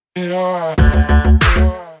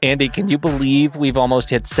Andy, can you believe we've almost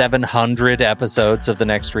hit 700 episodes of The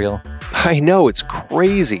Next Reel? I know, it's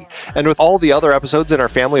crazy. And with all the other episodes in our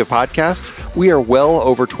family of podcasts, we are well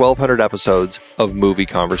over 1,200 episodes of movie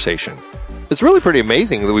conversation. It's really pretty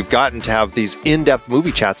amazing that we've gotten to have these in-depth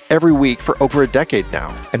movie chats every week for over a decade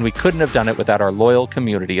now. And we couldn't have done it without our loyal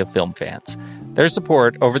community of film fans. Their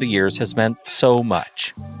support over the years has meant so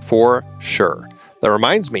much. For sure. That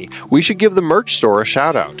reminds me, we should give the merch store a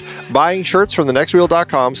shout out. Buying shirts from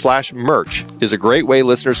thenextreel.com/merch is a great way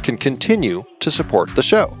listeners can continue to support the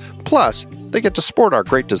show. Plus, they get to sport our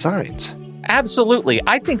great designs. Absolutely.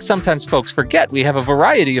 I think sometimes folks forget we have a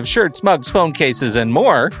variety of shirts, mugs, phone cases, and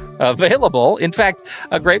more available. In fact,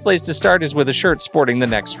 a great place to start is with a shirt sporting the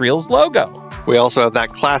Next Reel's logo. We also have that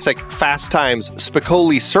classic Fast Times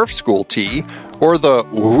Spicoli Surf School tee, or the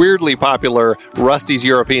weirdly popular Rusty's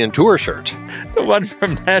European Tour shirt. The one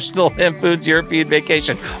from National Lampoon's European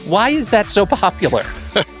Vacation. Why is that so popular?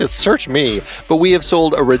 Search me, but we have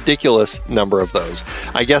sold a ridiculous number of those.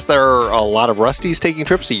 I guess there are a lot of Rustys taking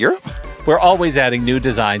trips to Europe? We're always adding new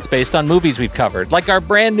designs based on movies we've covered, like our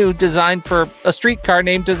brand new design for a streetcar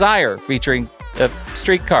named Desire, featuring a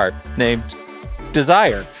streetcar named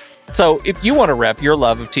Desire. So if you want to rep your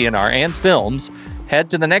love of TNR and films, head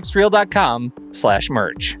to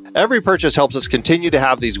thenextreel.com/merch. Every purchase helps us continue to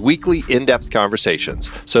have these weekly in-depth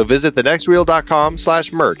conversations. So visit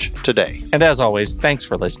thenextreel.com/merch today. And as always, thanks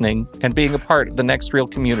for listening and being a part of the Next Reel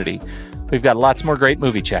community. We've got lots more great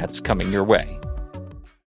movie chats coming your way.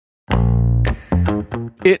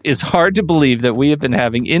 It is hard to believe that we have been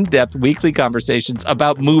having in-depth weekly conversations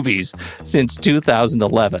about movies since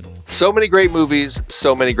 2011. So many great movies,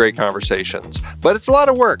 so many great conversations. But it's a lot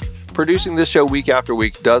of work. Producing this show week after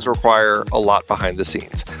week does require a lot behind the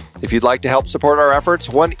scenes. If you'd like to help support our efforts,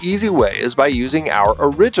 one easy way is by using our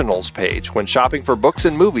Originals page when shopping for books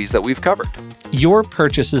and movies that we've covered. Your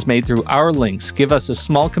purchases made through our links give us a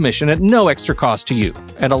small commission at no extra cost to you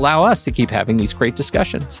and allow us to keep having these great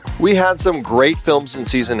discussions. We had some great films in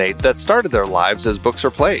Season 8 that started their lives as books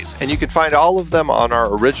or plays, and you can find all of them on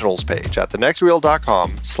our Originals page at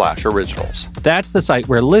thenextreel.com/originals. That's the site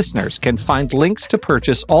where listeners can find links to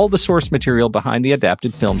purchase all the source material behind the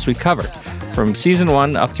adapted films we covered, from Season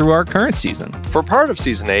 1 up through our current season. For part of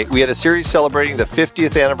Season 8, we had a series celebrating the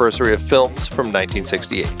 50th anniversary of films from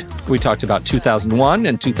 1968. We talked about 2001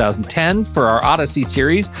 and 2010 for our Odyssey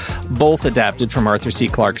series, both adapted from Arthur C.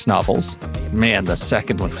 Clarke's novels. Man, the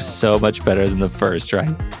second one was so much better than the first,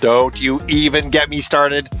 right? Don't you even get me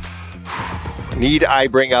started. Need I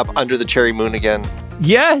bring up Under the Cherry Moon again?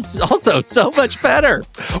 Yes, also so much better.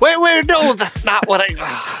 Wait, no, that's not what I...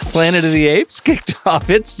 Planet of the Apes kicked off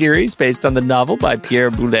its series based on the novel by Pierre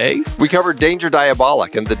Boulet. We covered Danger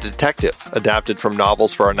Diabolic and The Detective, adapted from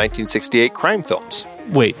novels for our 1968 crime films.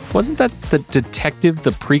 Wait, wasn't that The Detective, the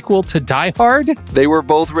prequel to Die Hard? They were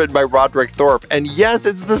both written by Roderick Thorpe, and yes,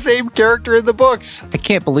 it's the same character in the books. I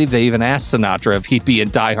can't believe they even asked Sinatra if he'd be in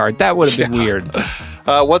Die Hard. That would have been weird.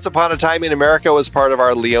 Once Upon a Time in America was part of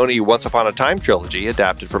our Leone Once Upon a Time trilogy,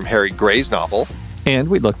 adapted from Harry Gray's novel. And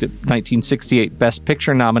we looked at 1968 Best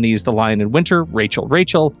Picture nominees The Lion in Winter, Rachel,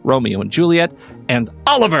 Romeo and Juliet, and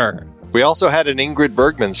Oliver! We also had an Ingrid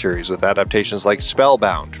Bergman series with adaptations like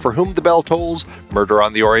Spellbound, For Whom the Bell Tolls, Murder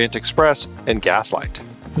on the Orient Express, and Gaslight.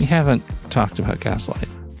 We haven't talked about Gaslight.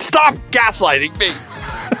 Stop gaslighting me!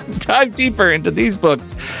 Dive deeper into these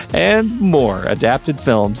books and more adapted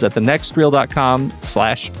films at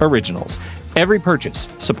thenextreel.com/originals. Every purchase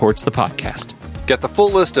supports the podcast. Get the full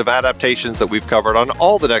list of adaptations that we've covered on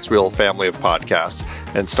all the Next Reel family of podcasts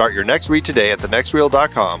and start your next read today at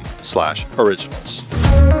thenextreel.com/originals.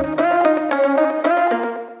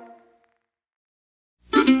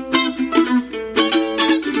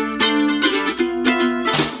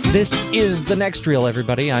 This is The Next Reel,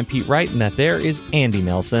 everybody. I'm Pete Wright, and that there is Andy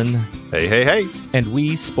Nelson. Hey. And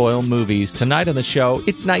we spoil movies. Tonight on the show,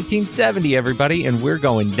 it's 1970, everybody, and we're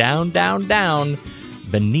going down, down, down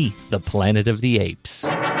beneath the Planet of the Apes. The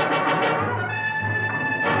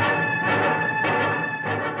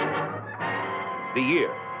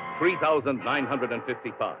year,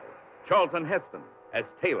 3955. Charlton Heston as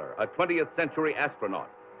Taylor, a 20th century astronaut,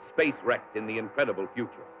 space-wrecked in the incredible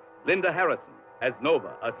future. Linda Harrison as Nova,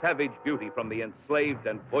 a savage beauty from the enslaved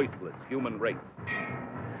and voiceless human race.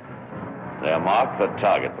 They're marked for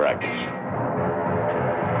target practice.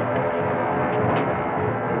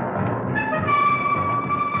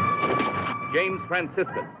 James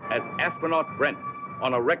Franciscus as astronaut Brent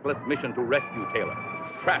on a reckless mission to rescue Taylor,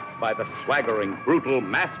 trapped by the swaggering, brutal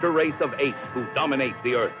master race of apes who dominate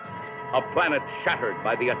the Earth, a planet shattered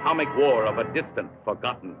by the atomic war of a distant,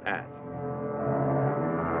 forgotten past.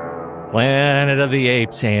 Planet of the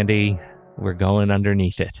Apes, Andy. We're going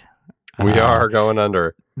underneath it. We are going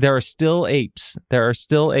under. There are still apes.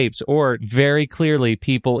 Or very clearly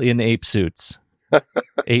people in ape suits.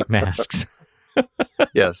 Ape masks.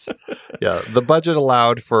 Yes. Yeah. The budget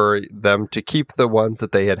allowed for them to keep the ones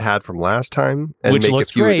that they had from last time and Which make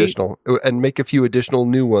looks great. make a few additional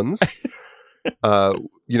new ones.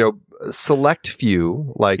 Select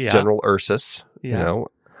few like General Ursus,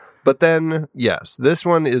 But then, yes, this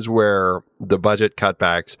one is where the budget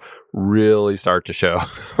cutbacks really start to show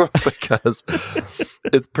because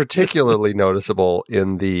it's particularly noticeable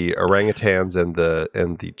in the orangutans and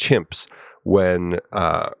the chimps when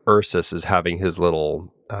Ursus is having his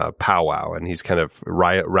little powwow and he's kind of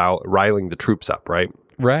riling the troops up, right?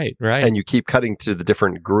 Right. And you keep cutting to the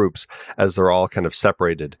different groups as they're all kind of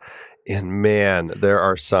separated. And man, there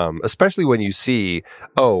are some, especially when you see,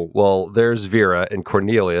 there's Vera and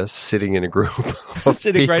Cornelius sitting in a group.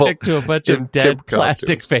 Sitting right next to a bunch of dead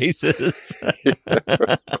plastic faces.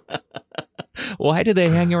 Why do they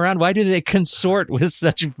hang around? Why do they consort with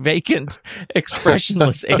such vacant,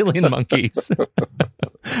 expressionless alien monkeys?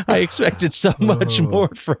 I expected so much more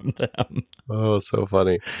from them. Oh, so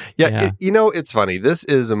funny. Yeah. It's funny. This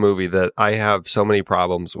is a movie that I have so many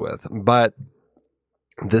problems with, but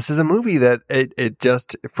this is a movie that it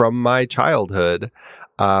just, from my childhood,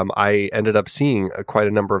 I ended up seeing quite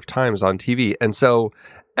a number of times on TV. And so,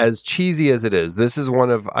 as cheesy as it is, this is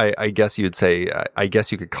one of, I guess you'd say, I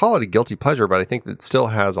guess you could call it a guilty pleasure, but I think it still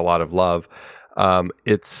has a lot of love.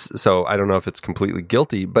 So I don't know if it's completely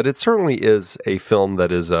guilty, but it certainly is a film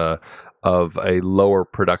that is of a lower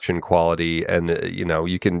production quality, and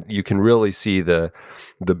you can really see the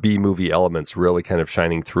B movie elements really kind of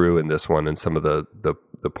shining through in this one, and some of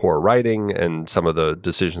the poor writing and some of the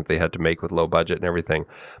decisions they had to make with low budget and everything.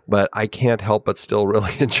 But I can't help but still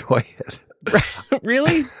really enjoy it.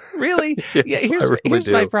 Really? Yes, here's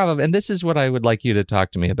my problem, and this is what I would like you to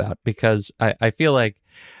talk to me about, because I feel like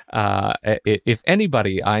if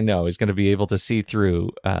anybody I know is going to be able to see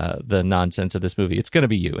through the nonsense of this movie, it's going to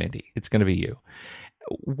be you, Andy. It's going to be you.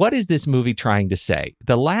 What is this movie trying to say?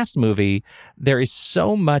 The last movie, there is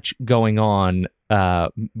so much going on,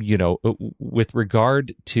 with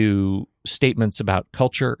regard to statements about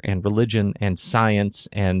culture and religion and science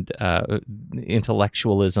and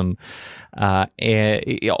intellectualism,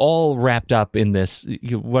 all wrapped up in this,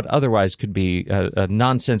 what otherwise could be a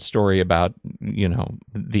nonsense story about,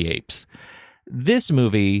 the apes. This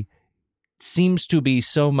movie seems to be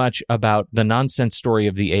so much about the nonsense story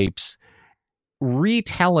of the apes,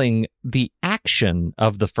 retelling the action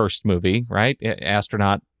of the first movie, right?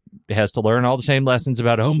 Astronaut has to learn all the same lessons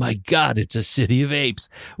about, oh my God, it's a city of apes.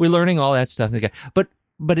 We're learning all that stuff.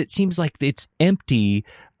 But it seems like it's empty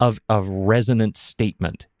of resonant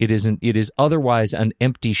statement. It is otherwise an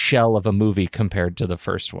empty shell of a movie compared to the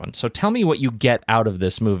first one. So tell me what you get out of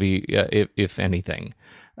this movie, if anything,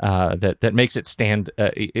 that makes it stand,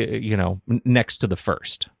 next to the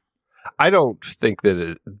first. I don't think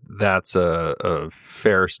that that's a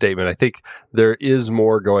fair statement. I think there is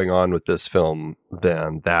more going on with this film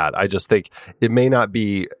than that. I just think it may not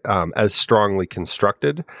be as strongly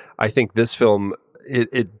constructed. I think this film,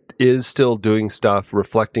 it is still doing stuff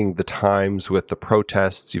reflecting the times with the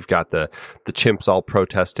protests. You've got the chimps all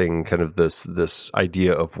protesting kind of this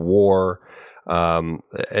idea of war, and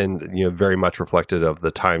very much reflected of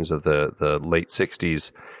the times of the late 60s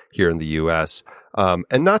here in the U.S.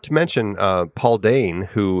 And not to mention Paul Dane,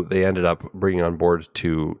 who they ended up bringing on board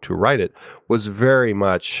to write it, was very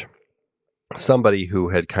much somebody who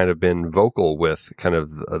had kind of been vocal with kind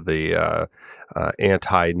of the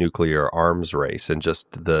anti-nuclear arms race and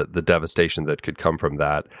just the devastation that could come from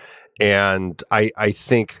that. And I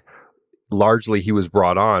think largely he was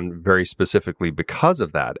brought on very specifically because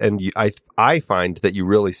of that. And I find that you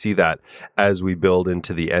really see that as we build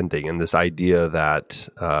into the ending, and this idea that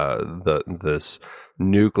this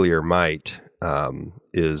nuclear might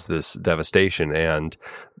is this devastation. And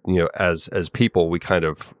as people, we kind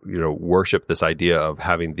of worship this idea of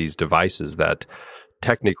having these devices that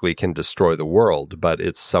technically can destroy the world, but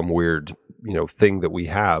it's some weird thing that we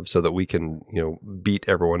have so that we can beat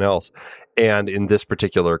everyone else. And in this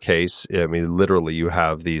particular case, I mean, literally, you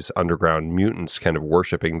have these underground mutants kind of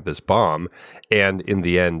worshiping this bomb, and in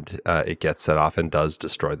the end, it gets set off and does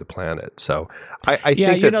destroy the planet. So, I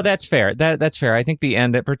think that's fair. That's fair. I think the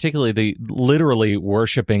end, particularly the literally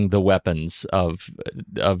worshiping the weapons of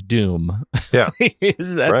doom. Yeah,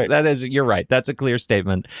 right. That is, you're right. That's a clear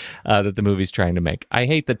statement that the movie's trying to make. I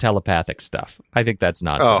hate the telepathic stuff. I think that's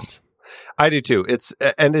nonsense. I do too.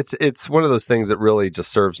 It's one of those things that really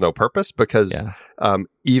just serves no purpose because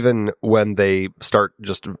even when they start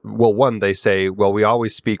one, they say, well, we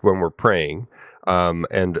always speak when we're praying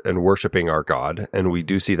and worshiping our God, and we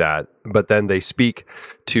do see that. But then they speak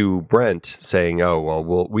to Brent saying, oh,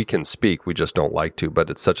 well, we can speak, we just don't like to, but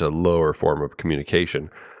it's such a lower form of communication.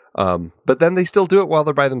 But then they still do it while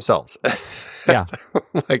they're by themselves. Yeah.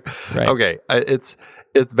 Like, right. Okay,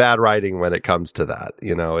 it's bad writing when it comes to that.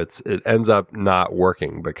 It ends up not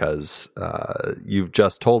working because you've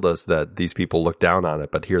just told us that these people look down on it,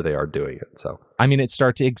 but here they are doing it. So I mean, it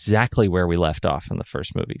starts exactly where we left off in the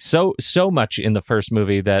first movie. So much in the first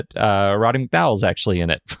movie that Roddy McDowall's actually in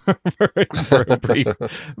it for a brief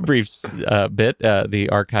bit, the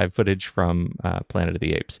archive footage from Planet of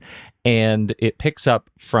the Apes. And it picks up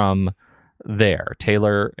from there.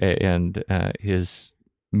 Taylor and his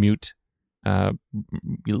mute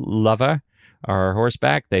lover are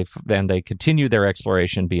horseback. They continue their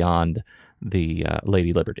exploration beyond the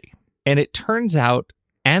Lady Liberty. And it turns out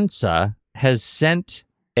ANSA has sent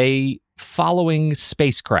a following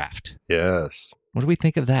spacecraft. Yes. What do we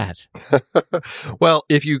think of that? Well,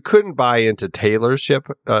 if you couldn't buy into Taylor's ship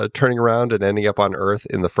turning around and ending up on Earth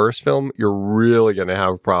in the first film, you're really going to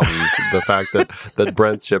have problems. The fact that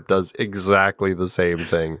Brent's ship does exactly the same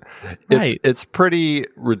thing. It's pretty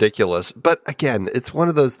ridiculous. But again, it's one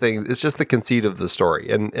of those things. It's just the conceit of the story.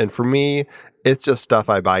 And for me, it's just stuff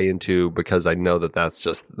I buy into because I know that that's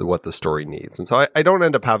just what the story needs. And so I don't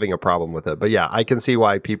end up having a problem with it. But yeah, I can see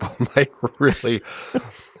why people might really...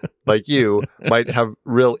 like you might have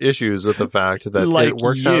real issues with the fact that it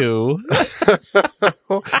works out.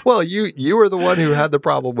 Well, you were the one who had the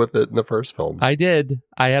problem with it in the first film. I did.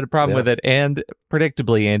 I had a problem with it, and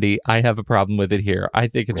predictably, Andy, I have a problem with it here. I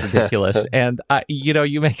think it's ridiculous. And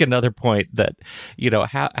you make another point that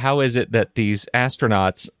how is it that these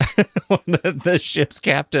astronauts, the ship's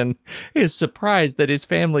captain, is surprised that his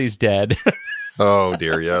family's dead? Oh,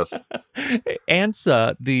 dear, yes.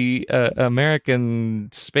 ANSA, the American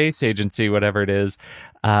Space Agency, whatever it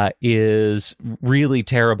is really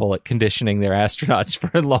terrible at conditioning their astronauts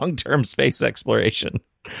for long-term space exploration.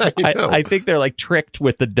 I think they're like tricked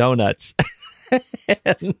with the donuts.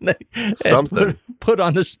 and put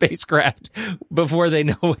on the spacecraft before they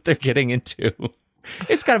know what they're getting into.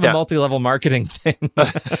 It's kind of a multi-level marketing thing.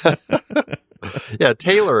 Yeah,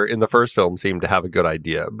 Taylor in the first film seemed to have a good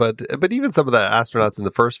idea, but even some of the astronauts in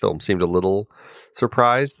the first film seemed a little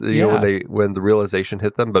surprised, when the realization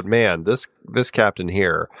hit them. But man, this captain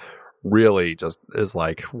here really just is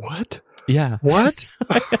like, what? Yeah. What?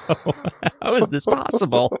 How is this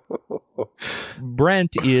possible?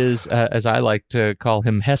 Brent is, as I like to call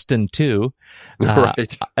him, Heston too.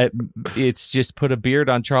 Right. It's just put a beard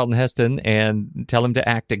on Charlton Heston and tell him to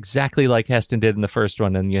act exactly like Heston did in the first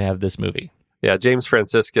one, and you have this movie. Yeah, James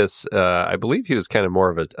Franciscus, I believe he was kind of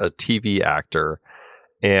more of a TV actor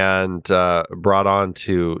and brought on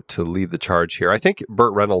to lead the charge here. I think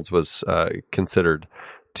Burt Reynolds was considered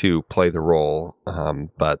to play the role,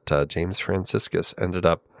 but James Franciscus ended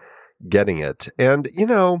up getting it. And,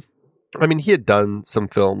 he had done some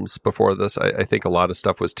films before this. I think a lot of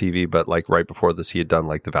stuff was TV, but like right before this, he had done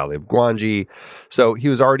like The Valley of Gwangi. So he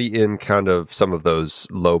was already in kind of some of those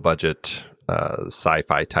low budget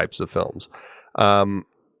sci-fi types of films. And,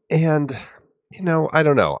 I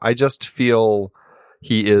don't know. I just feel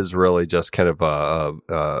he is really just kind of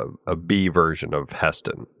a B version of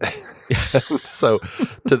Heston. So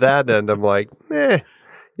to that end, I'm like,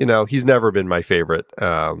 he's never been my favorite.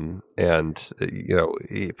 For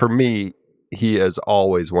me, he is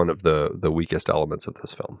always one of the weakest elements of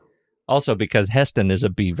this film. Also, because Heston is a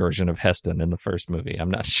B version of Heston in the first movie.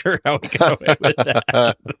 I'm not sure how we got away with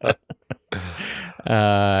that.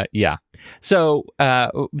 Yeah. So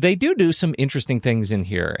they do some interesting things in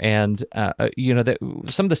here. And,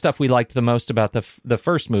 some of the stuff we liked the most about the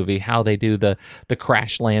first movie, how they do the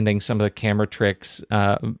crash landing, some of the camera tricks,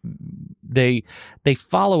 they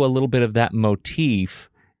follow a little bit of that motif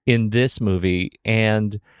in this movie.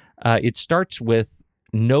 And it starts with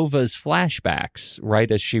Nova's flashbacks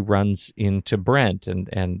right as she runs into Brent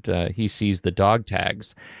and he sees the dog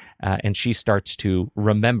tags and she starts to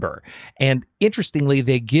remember. And interestingly,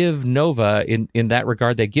 they give Nova, in that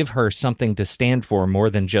regard, they give her something to stand for more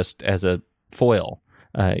than just as a foil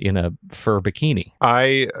in a fur bikini.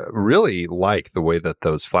 I really like the way that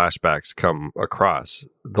those flashbacks come across.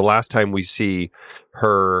 The last time we see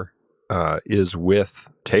her is with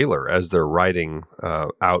Taylor as they're riding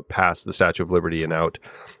out past the Statue of Liberty and out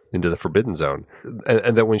into the Forbidden Zone.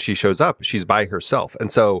 And then when she shows up, she's by herself.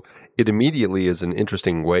 And so it immediately is an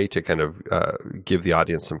interesting way to kind of give the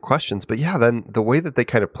audience some questions. But yeah, then the way that they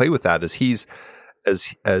kind of play with that is he's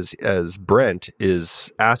as Brent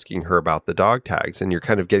is asking her about the dog tags, and you're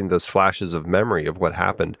kind of getting those flashes of memory of what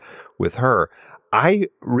happened with her. I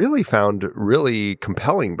really found really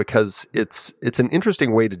compelling because it's an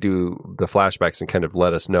interesting way to do the flashbacks and kind of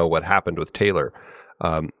let us know what happened with Taylor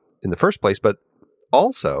in the first place, but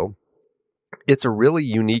also it's a really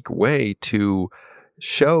unique way to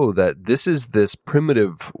show that this is this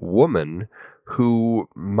primitive woman who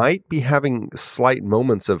might be having slight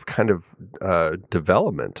moments of kind of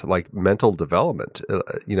development, like mental development,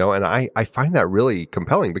 and I find that really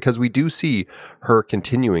compelling because we do see her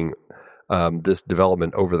continuing this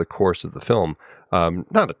development over the course of the film.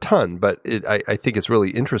 Not a ton, but I think it's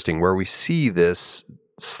really interesting where we see this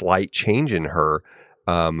slight change in her,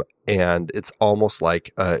 and it's almost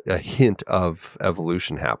like a hint of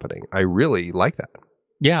evolution happening. I really like that.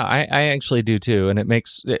 Yeah, I actually do too, and it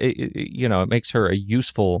makes it makes her a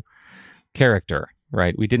useful character,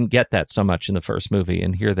 right? We didn't get that so much in the first movie,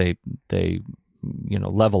 and here they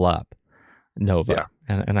level up Nova,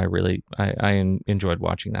 yeah. and I really enjoyed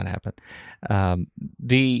watching that happen.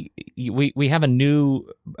 We have a new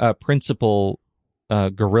principal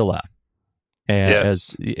gorilla.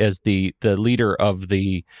 As the leader of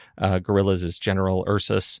the gorillas is General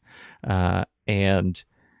Ursus, and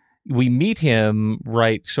we meet him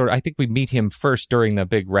I think we meet him first during the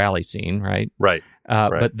big rally scene, right? Right.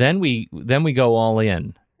 But then we go all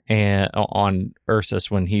in and on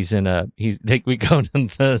Ursus when we go to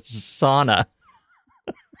the sauna.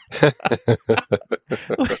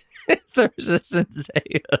 Ursus and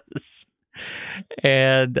Zeus,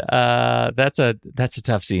 and that's a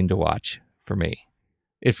tough scene to watch for me.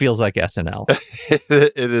 It feels like SNL.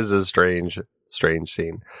 It is a strange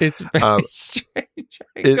scene. It's very strange.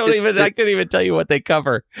 I couldn't even tell you what they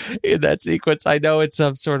cover in that sequence. I know it's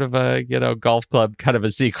some sort of a golf club kind of a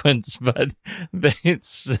sequence, but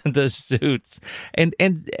it's the suits and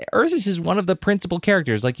Ursus is one of the principal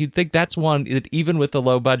characters. Like you'd think that's one that even with the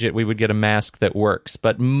low budget we would get a mask that works,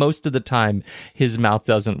 but most of the time his mouth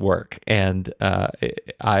doesn't work, and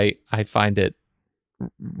I find it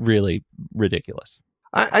really ridiculous.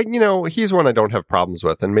 He's one I don't have problems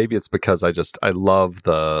with, and maybe it's because I love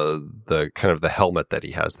the kind of the helmet that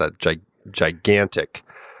he has, that gigantic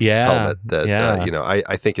helmet that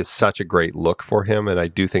I think is such a great look for him, and I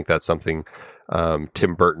do think that's something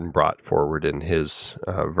Tim Burton brought forward in his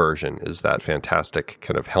version, is that fantastic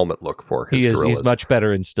kind of helmet look for his gorillas. He's much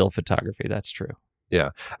better in still photography. That's true. Yeah,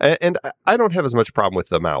 and I don't have as much problem with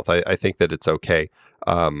the mouth. I think that it's okay.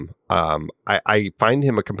 I find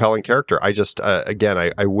him a compelling character. I just,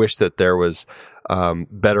 I wish that there was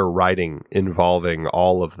better writing involving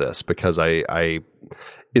all of this, because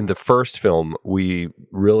in the first film, we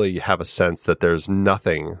really have a sense that there's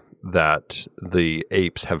nothing that the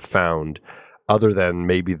apes have found other than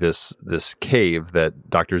maybe this cave that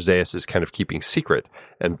Dr. Zaius is kind of keeping secret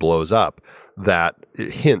and blows up, that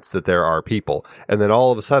it hints that there are people. And then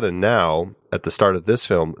all of a sudden now, at the start of this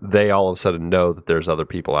film, they all of a sudden know that there's other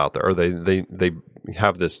people out there, or they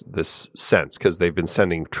have this sense because they've been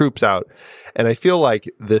sending troops out. And I feel like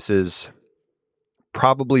this is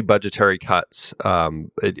probably budgetary cuts.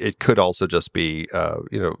 It could also just be,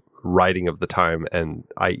 writing of the time, and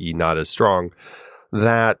i.e. not as strong,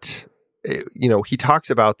 that he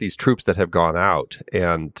talks about these troops that have gone out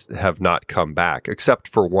and have not come back, except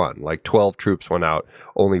for one. Like 12 troops went out,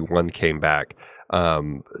 only one came back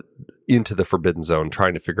into the Forbidden Zone,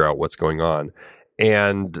 trying to figure out what's going on.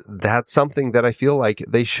 And that's something that I feel like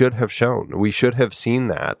they should have shown. We should have seen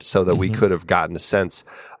that so that we could have gotten a sense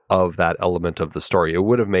of that element of the story. It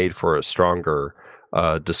would have made for a stronger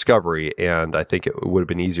discovery, and I think it would have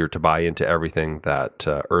been easier to buy into everything that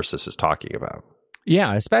Ursus is talking about.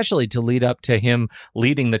 Yeah, especially to lead up to him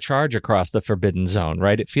leading the charge across the Forbidden Zone,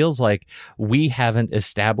 right? It feels like we haven't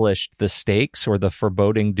established the stakes or the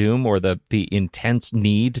foreboding doom or the intense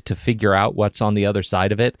need to figure out what's on the other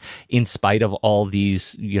side of it, in spite of all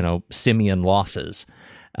these, simian losses.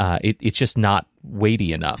 It's just not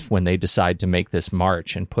weighty enough when they decide to make this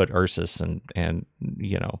march and put Ursus and at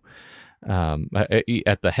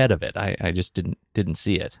the head of it. I just didn't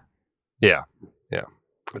see it. Yeah.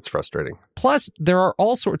 It's frustrating. Plus, there are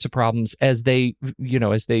all sorts of problems as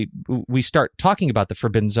we start talking about the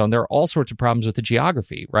Forbidden Zone. There are all sorts of problems with the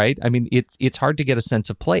geography, right? I mean, it's hard to get a sense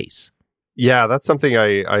of place. Yeah, that's something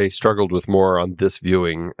I struggled with more on this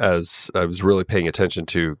viewing, as I was really paying attention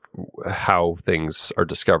to how things are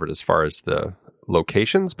discovered as far as the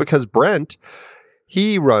locations, because Brent,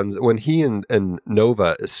 he runs, when he and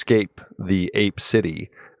Nova escape the ape city,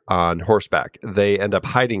 on horseback. They end up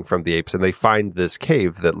hiding from the apes, and they find this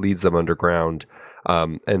cave that leads them underground,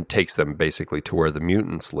 and takes them basically to where the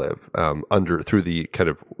mutants live, through the kind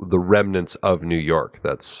of the remnants of New York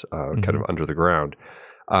that's kind of under the ground.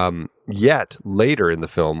 Yet later in the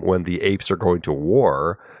film, when the apes are going to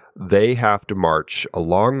war, they have to march a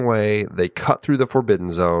long way. They cut through the Forbidden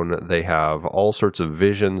Zone. They have all sorts of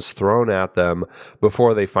visions thrown at them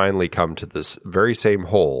before they finally come to this very same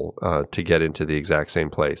hole to get into the exact same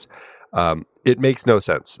place. It makes no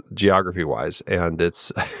sense geography-wise, and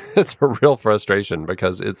it's it's a real frustration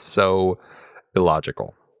because it's so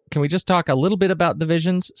illogical. Can we just talk a little bit about the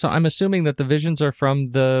visions? So I'm assuming that the visions are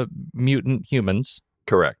from the mutant humans.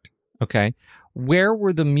 Correct. Okay. Where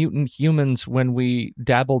were the mutant humans when we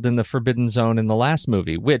dabbled in the Forbidden Zone in the last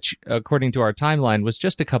movie, which, according to our timeline, was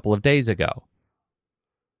just a couple of days ago?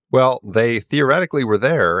 Well, they theoretically were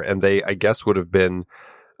there, and they, I guess, would have been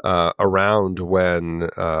around when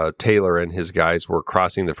Taylor and his guys were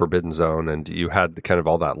crossing the Forbidden Zone, and you had kind of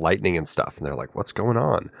all that lightning and stuff, and they're like, what's going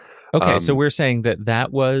on? Okay, so we're saying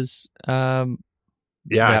that was... I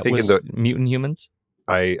think was mutant humans?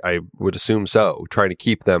 I would assume so, trying to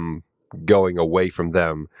keep them going away from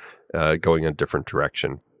them, going a different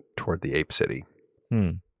direction toward the Ape City.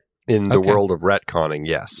 In the world of retconning,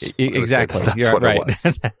 yes. Exactly. That's You're what right.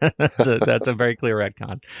 it was. that's a very clear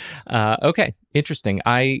retcon. Okay, interesting.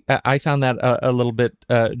 I found that a little bit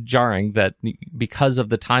jarring, that because of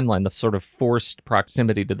the timeline, the sort of forced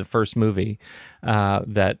proximity to the first movie,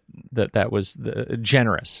 that was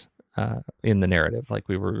generous in the narrative. Like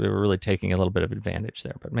we were really taking a little bit of advantage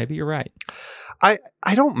there, but maybe you're right. I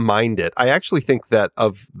don't mind it. I actually think that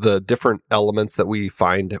of the different elements that we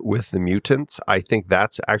find with the mutants, I think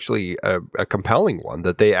that's actually a compelling one,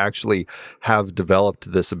 that they actually have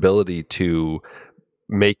developed this ability to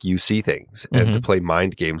make you see things and to play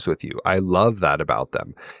mind games with you. I love that about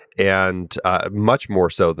them. And much more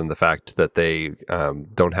so than the fact that they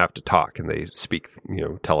don't have to talk and they speak,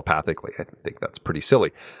 telepathically. I think that's pretty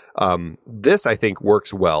silly. This, I think,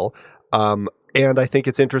 works well. And I think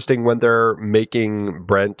it's interesting when they're making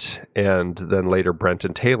Brent and then later Brent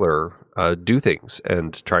and Taylor do things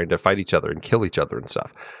and trying to fight each other and kill each other and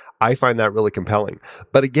stuff. I find that really compelling.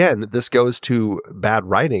 But again, this goes to bad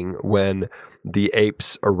writing when the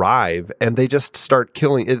apes arrive and they just start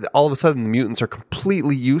killing. All of a sudden, the mutants are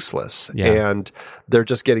completely useless, and they're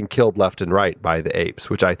just getting killed left and right by the apes,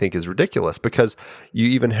 which I think is ridiculous, because you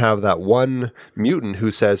even have that one mutant who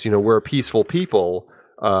says, we're a peaceful people.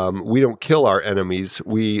 We don't kill our enemies.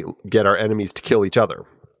 We get our enemies to kill each other.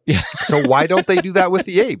 Yeah. So why don't they do that with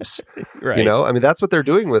the apes? Right. That's what they're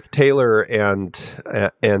doing with Taylor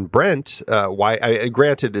and Brent.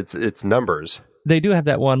 Granted, it's numbers. They do have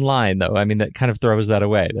that one line, though. I mean, that kind of throws that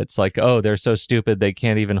away. That's like, oh, they're so stupid they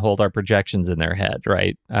can't even hold our projections in their head,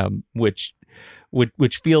 right? Which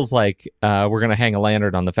feels like we're going to hang a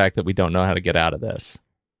lantern on the fact that we don't know how to get out of this.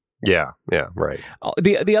 Yeah, right.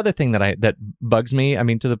 The other thing that bugs me, I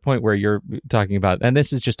mean, to the point where you're talking about, and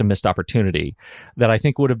this is just a missed opportunity, that I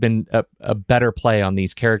think would have been a better play on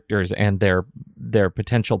these characters and their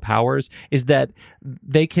potential powers, is that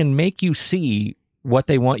they can make you see what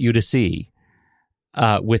they want you to see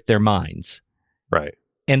with their minds. Right.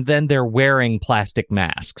 And then they're wearing plastic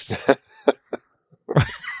masks.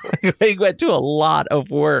 They went to a lot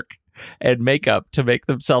of work and makeup to make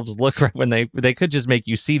themselves look right when they could just make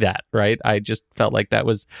you see that, right? I just felt like that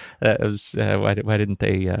was why didn't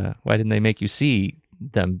they make you see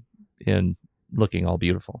them in looking all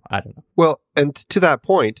beautiful? I don't know. Well, and to that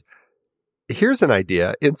point, here's an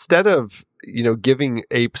idea. Instead of giving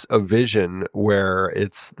apes a vision where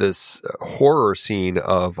it's this horror scene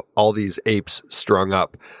of all these apes strung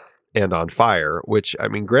up and on fire, which, I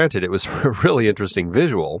mean, granted, it was a really interesting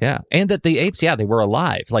visual. Yeah. And that the apes, they were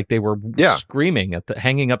alive. Like they were screaming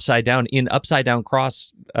hanging upside down in upside down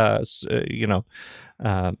cross, formation,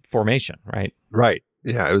 right? Right.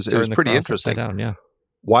 Yeah. It was pretty interesting. Down, yeah.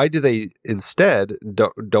 Why do they instead,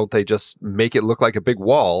 don't they just make it look like a big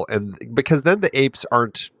wall? And because then the apes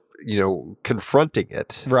aren't, confronting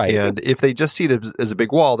it. Right. And if they just see it as a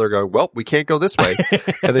big wall, they're going, well, we can't go this way.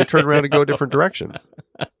 And they turn around and go a different direction.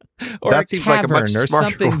 Or that a seems like a much or smarter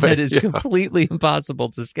something way. that is completely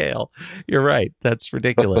impossible to scale. You're right. That's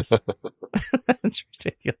ridiculous. That's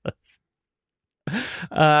ridiculous.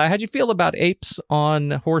 How'd you feel about apes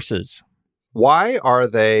on horses? Why are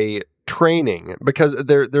they training? Because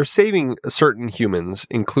they're saving certain humans,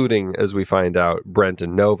 including, as we find out, Brent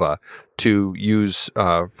and Nova, to use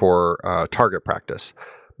for target practice.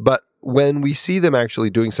 But when we see them actually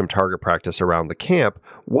doing some target practice around the camp,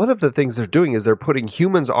 one of the things they're doing is they're putting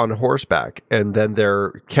humans on horseback, and then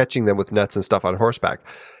they're catching them with nets and stuff on horseback.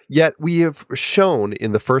 Yet we have shown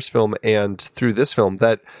in the first film and through this film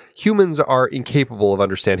that humans are incapable of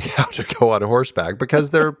understanding how to go on horseback because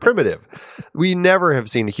they're primitive. We never have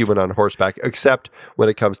seen a human on horseback except when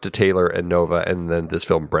it comes to Taylor and Nova, and then this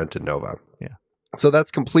film, Brent and Nova. Yeah. So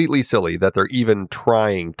that's completely silly that they're even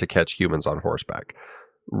trying to catch humans on horseback.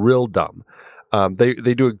 Real dumb.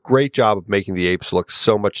 They do a great job of making the apes look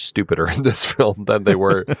so much stupider in this film than they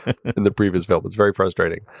were in the previous film. It's very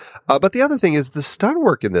frustrating. But the other thing is the stunt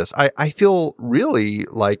work in this. I feel really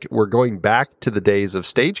like we're going back to the days of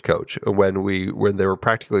Stagecoach when they were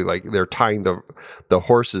practically like they're tying the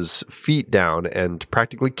horses' feet down and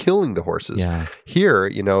practically killing the horses. Yeah. Here,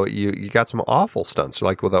 you got some awful stunts,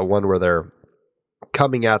 like with that one where they're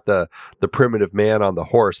coming at the primitive man on the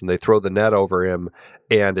horse and they throw the net over him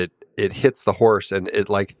and it hits the horse and it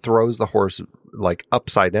like throws the horse like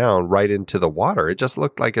upside down right into the water. It just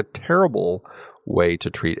looked like a terrible way to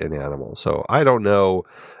treat an animal. So I don't know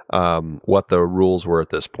what the rules were at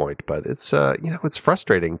this point, but it's it's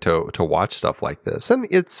frustrating to watch stuff like this. And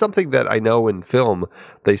it's something that I know in film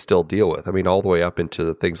they still deal with. I mean, all the way up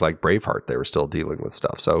into things like Braveheart, they were still dealing with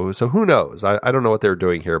stuff. So who knows? I don't know what they were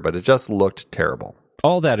doing here, but it just looked terrible.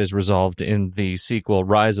 All that is resolved in the sequel,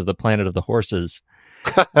 Rise of the Planet of the Horses,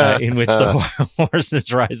 in which the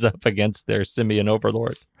horses rise up against their simian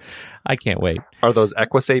overlord. I can't wait. Are those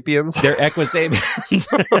Equisapiens? They're Equisapiens.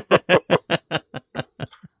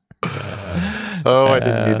 Oh, I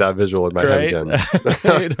didn't need that visual in my head again.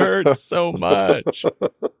 It hurts so much.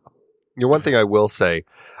 One thing I will say,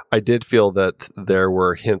 I did feel that there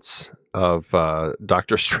were hints of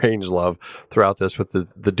Dr. Strangelove throughout this with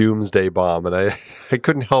the Doomsday Bomb, and I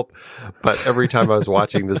couldn't help but every time I was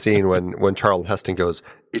watching the scene when Charlton Heston goes,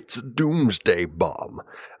 "It's a Doomsday Bomb,"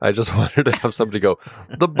 I just wanted to have somebody go,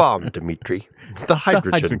 "The bomb, Dimitri, the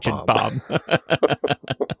hydrogen bomb."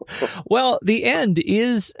 Well, the end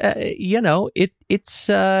is, it's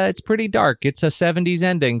pretty dark. It's a 70s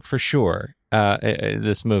ending for sure.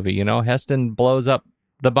 This movie, Heston blows up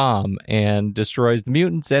the bomb and destroys the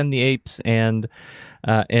mutants and the apes and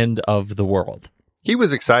end of the world. He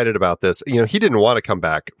was excited about this. He didn't want to come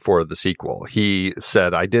back for the sequel. He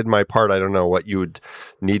said, "I did my part. I don't know what you would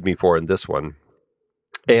need me for in this one."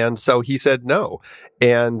 And so he said no.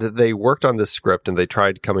 And they worked on this script and they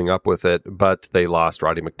tried coming up with it, but they lost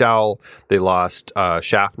Roddy McDowall. They lost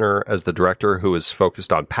Schaffner as the director, who was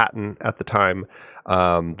focused on Patton at the time.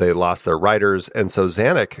 They lost their writers. And so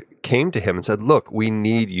Zanuck came to him and said, "Look, we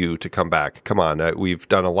need you to come back. Come on. We've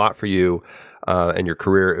done a lot for you and your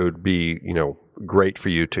career. It would be, great for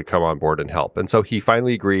you to come on board and help." And so he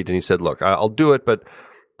finally agreed and he said, "Look, I'll do it, but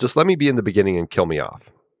just let me be in the beginning and kill me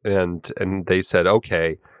off." And they said,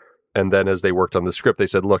 "Okay." And then as they worked on the script, they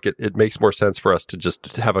said, "Look, it makes more sense for us to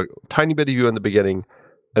just have a tiny bit of you in the beginning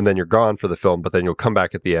and then you're gone for the film, but then you'll come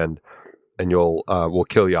back at the end and we'll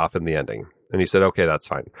kill you off in the ending." And he said, "Okay, that's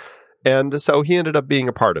fine." And so he ended up being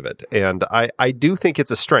a part of it. And I do think it's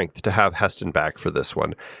a strength to have Heston back for this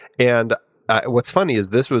one. And what's funny is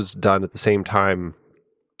this was done at the same time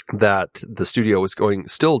that the studio was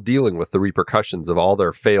still dealing with the repercussions of all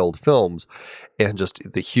their failed films and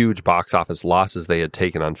just the huge box office losses they had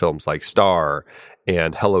taken on films like Star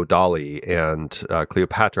and Hello Dolly and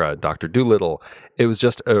Cleopatra and Dr. Dolittle. It was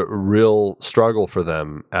just a real struggle for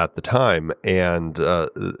them at the time. And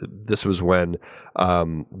this was when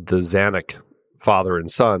the Zanuck father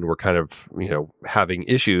and son were kind of, having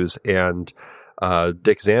issues, and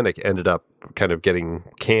Dick Zanuck ended up kind of getting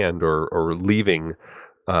canned or leaving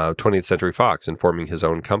 20th Century Fox and forming his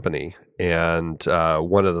own company. And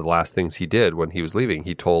one of the last things he did when he was leaving,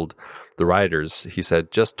 he told the writers, he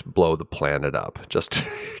said, "Just blow the planet up. Just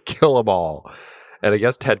kill them all." And I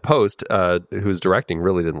guess Ted Post, who's directing,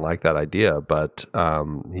 really didn't like that idea, but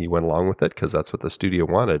he went along with it because that's what the studio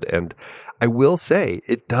wanted. And I will say,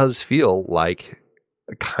 it does feel like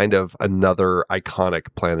kind of another iconic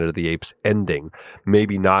Planet of the Apes ending.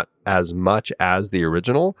 Maybe not as much as the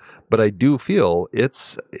original, but I do feel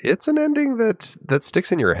it's an ending that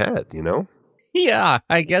sticks in your head, Yeah,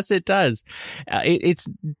 I guess it does. It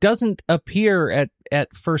doesn't appear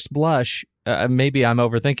at first blush, maybe I'm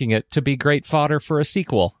overthinking it, to be great fodder for a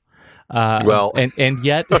sequel. And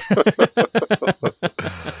yet...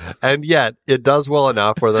 And yet, it does well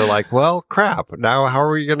enough where they're like, "Well, crap, now how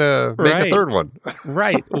are we going to make a third one?"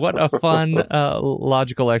 Right. What a fun,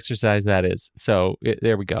 logical exercise that is. So,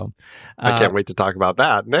 there we go. I can't wait to talk about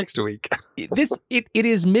that next week. It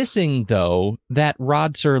is missing, though, that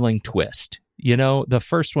Rod Serling twist. The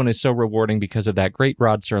first one is so rewarding because of that great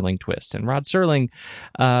Rod Serling twist. And Rod Serling,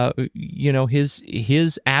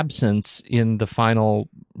 his absence in the final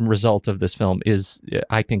result of this film is,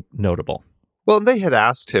 I think, notable. Well, they had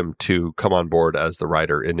asked him to come on board as the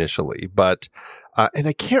writer initially, but and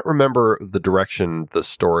I can't remember the direction the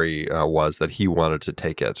story was that he wanted to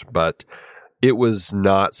take it, but it was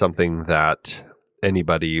not something that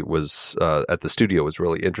anybody was at the studio was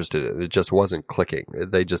really interested in. It just wasn't clicking.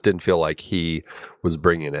 They just didn't feel like he was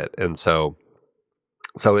bringing it, and so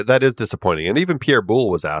that is disappointing. And even Pierre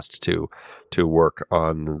Boulle was asked to work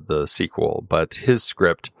on the sequel, but his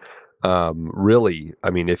script really,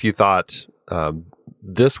 I mean, if you thought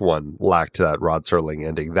this one lacked that Rod Serling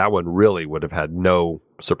ending, that one really would have had no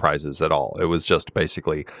surprises at all. It was just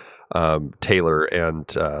basically Taylor and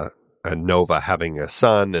Nova having a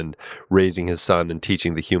son and raising his son and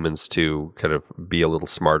teaching the humans to kind of be a little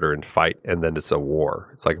smarter and fight. And then it's a war.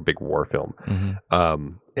 It's like a big war film. Mm-hmm.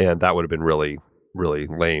 And that would have been really, really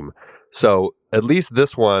lame. So at least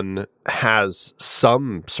this one has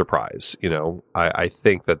some surprise. You know, I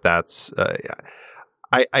think that's,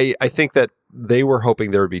 I think that they were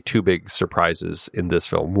hoping there would be two big surprises in this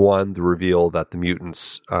film. One, the reveal that the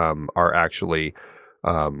mutants are actually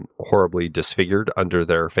horribly disfigured under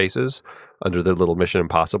their faces, under their little Mission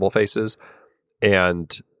Impossible faces.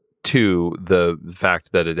 And two, the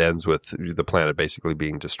fact that it ends with the planet basically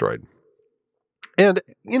being destroyed. And,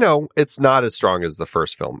 you know, it's not as strong as the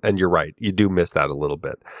first film. And you're right, you do miss that a little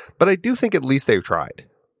bit. But I do think at least they've tried.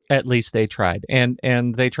 At least they tried.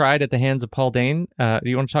 And they tried at the hands of Paul Dane. Do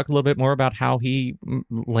you want to talk a little bit more about how he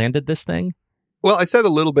landed this thing? Well, I said a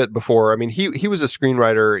little bit before. I mean, he was a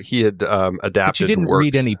screenwriter. He had adapted. But you didn't works.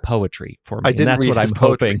 Read any poetry for me. I didn't and that's read what his I'm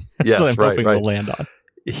poetry. hoping. Yes, that's what I'm hoping right. we'll land on.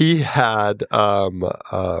 He had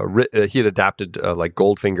he had adapted like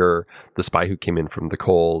Goldfinger, The Spy Who Came In From the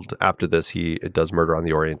Cold. After this, he does Murder on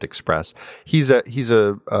the Orient Express. He's a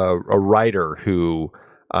writer who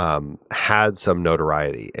had some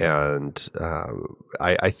notoriety, and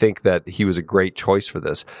I think that he was a great choice for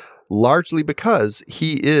this. Largely because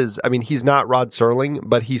he's not Rod Serling,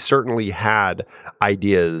 but he certainly had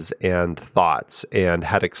ideas and thoughts and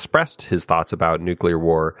had expressed his thoughts about nuclear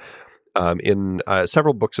war in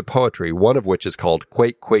several books of poetry, one of which is called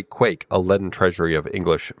Quake, Quake, Quake, A Leaden Treasury of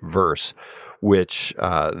English Verse, which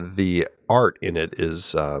the art in it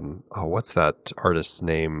is, what's that artist's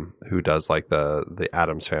name who does like the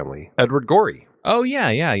Addams Family? Edward Gorey. Oh,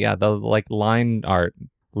 yeah. The like line art.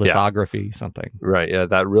 Lithography, something. Right, yeah,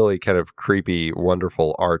 that really kind of creepy,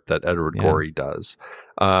 wonderful art that Edward Gorey does.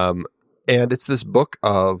 And it's this book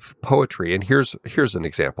of poetry, and here's an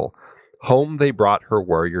example. Home they brought her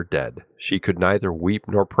warrior dead. She could neither weep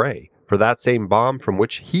nor pray, for that same bomb from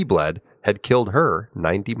which he bled had killed her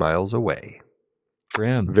 90 miles away.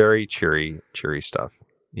 Grim. Very cheery stuff.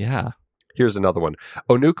 Yeah. Here's another one.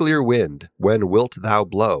 O nuclear wind, when wilt thou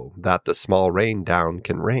blow, that the small rain down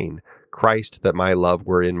can rain? Christ, that my love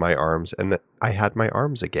were in my arms, and I had my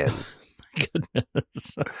arms again.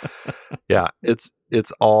 Goodness. Yeah, it's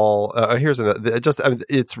all. Here's another.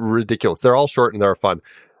 It's ridiculous. They're all short and they're fun.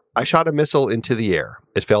 I shot a missile into the air.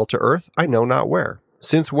 It fell to earth. I know not where.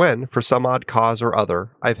 Since when, for some odd cause or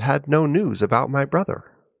other, I've had no news about my brother.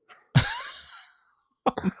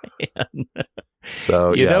 Oh man.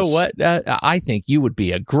 So you know what? I think you would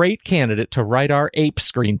be a great candidate to write our Ape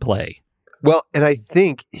screenplay. Well, and I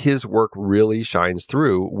think his work really shines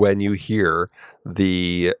through when you hear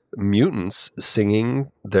the mutants singing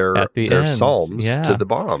their psalms to the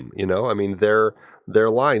bomb. You know, I mean, their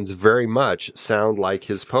lines very much sound like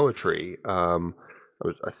his poetry. I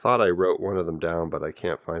thought I wrote one of them down, but I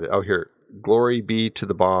can't find it. Oh, here. Glory be to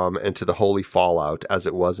the bomb and to the holy fallout, as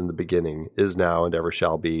it was in the beginning, is now, and ever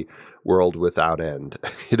shall be, world without end.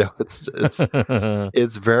 You know,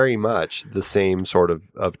 it's very much the same sort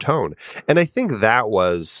of tone. And I think that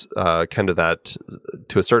was kind of that,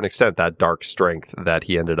 to a certain extent, that dark strength that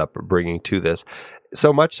he ended up bringing to this.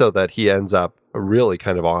 So much so that he ends up really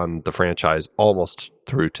kind of on the franchise almost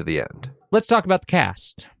through to the end. Let's talk about the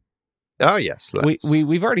cast. Oh, yes.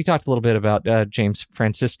 We've already talked a little bit about James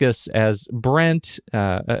Franciscus as Brent.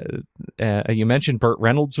 You mentioned Burt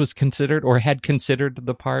Reynolds was considered or had considered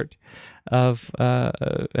the part of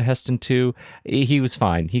Heston 2. He was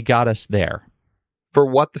fine. He got us there. For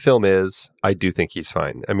what the film is, I do think he's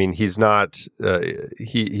fine. I mean, he's not,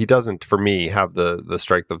 he doesn't, for me, have the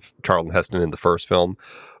strength of Charlton Heston in the first film.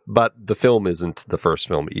 But the film isn't the first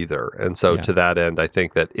film either. And so to that end, I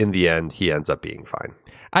think that in the end, he ends up being fine.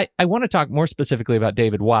 I want to talk more specifically about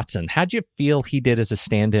David Watson. How'd you feel he did as a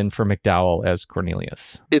stand-in for McDowell as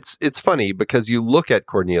Cornelius? It's funny because you look at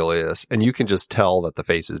Cornelius and you can just tell that the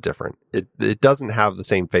face is different. It doesn't have the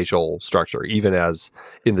same facial structure. Even as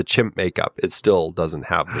in the chimp makeup, it still doesn't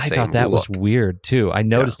have the same I thought that look. was weird, too. I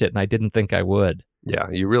noticed it and I didn't think I would. Yeah,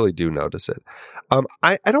 you really do notice it.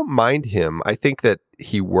 I don't mind him. I think that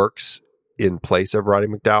he works in place of Roddy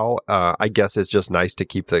McDowall. I guess it's just nice to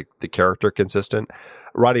keep the character consistent.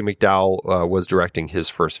 Roddy McDowall was directing his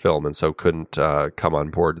first film, and so couldn't come on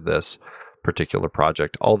board this particular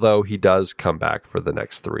project, although he does come back for the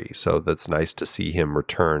next three. So that's nice to see him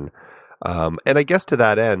return. And I guess to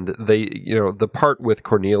that end, the part with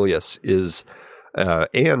Cornelius is,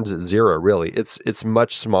 and Zira, really, it's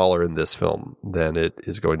much smaller in this film than it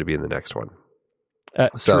is going to be in the next one.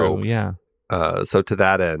 True, yeah. So to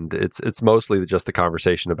that end, it's mostly just the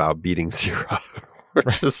conversation about beating Zira,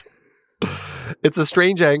 which is, it's a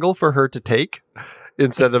strange angle for her to take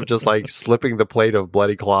instead of just like slipping the plate of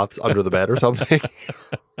bloody cloths under the bed or something.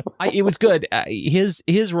 It was good. His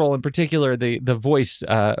role in particular, the voice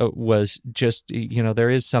was just, there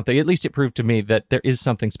is something, at least it proved to me that there is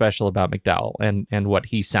something special about McDowall and what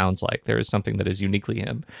he sounds like. There is something that is uniquely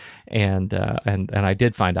him. And I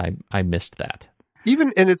did find I missed that.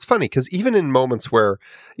 And it's funny because even in moments where,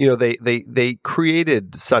 they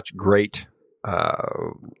created such great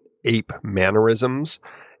ape mannerisms,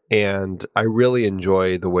 and I really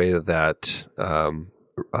enjoy the way that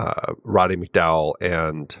Roddy McDowall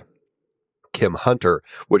and Kim Hunter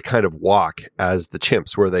would kind of walk as the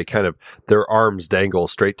chimps, where they kind of, their arms dangle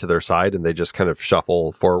straight to their side and they just kind of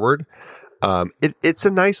shuffle forward. It's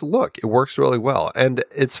a nice look. It works really well. And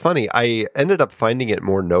it's funny, I ended up finding it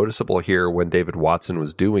more noticeable here when David Watson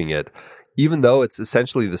was doing it, even though it's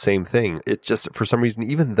essentially the same thing. It just, for some reason,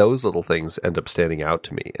 even those little things end up standing out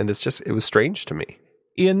to me. And it was strange to me.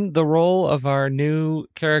 In the role of our new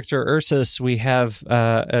character, Ursus, we have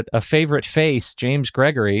a favorite face, James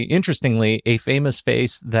Gregory. Interestingly, a famous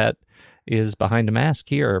face that is behind a mask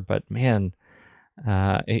here. But man,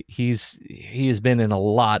 he has been in a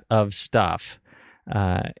lot of stuff.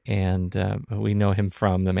 And we know him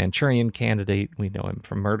from The Manchurian Candidate. We know him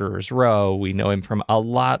from Murderer's Row. We know him from a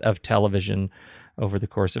lot of television over the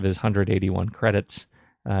course of his 181 credits.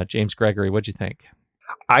 James Gregory, what'd you think?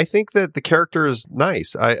 I think that the character is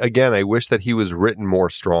nice. I wish that he was written more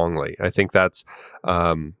strongly. I think that's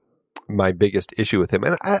my biggest issue with him.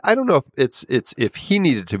 And I don't know if if he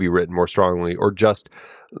needed to be written more strongly or just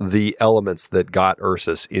the elements that got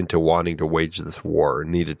Ursus into wanting to wage this war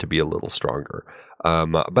needed to be a little stronger.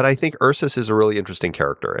 But I think Ursus is a really interesting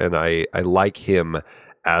character, and I like him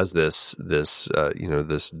as this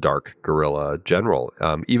dark guerrilla general,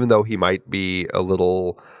 even though he might be a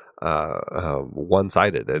little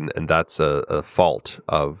one-sided, and that's a fault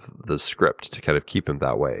of the script to kind of keep him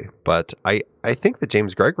that way. But I think that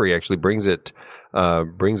James Gregory actually brings it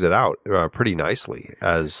out pretty nicely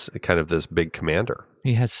as kind of this big commander.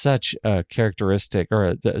 He has such a characteristic,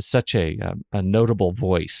 or such a notable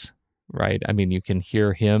voice, right? I mean, you can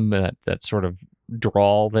hear him, that sort of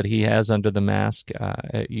drawl that he has under the mask.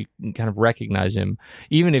 You can kind of recognize him,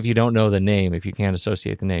 even if you don't know the name. If you can't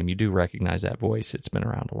associate the name, you do recognize that voice. It's been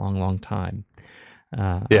around a long, long time.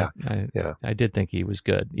 I did think he was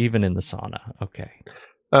good, even in the sauna. Okay.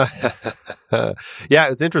 Yeah,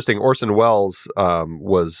 it's interesting. Orson Welles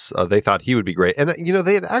was. They thought he would be great, and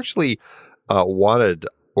they had actually wanted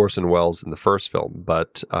Orson Welles in the first film,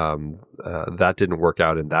 but that didn't work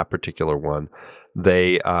out in that particular one.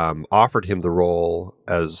 They offered him the role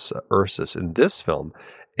as Ursus in this film,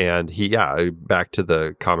 and back to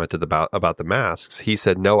the comment about the masks, he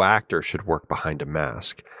said no actor should work behind a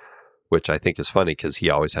mask, which I think is funny because he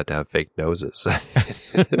always had to have fake noses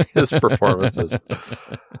in his performances.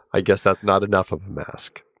 I guess that's not enough of a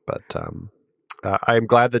mask, but I'm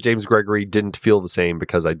glad that James Gregory didn't feel the same,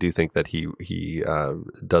 because I do think that he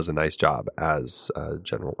does a nice job as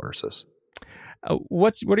General Ursus.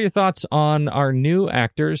 What are your thoughts on our new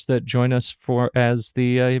actors that join us as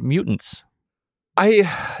the mutants?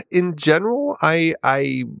 In general, I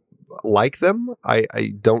like them.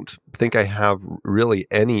 I don't think I have really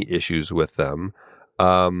any issues with them.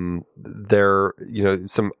 They're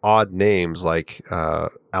some odd names like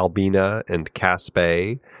Albina and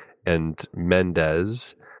Caspe and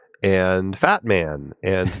Mendez and Fat Man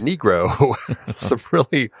and Negro. Some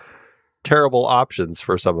really terrible options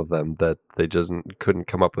for some of them that they just couldn't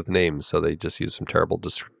come up with names, so they just used some terrible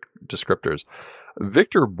descriptors.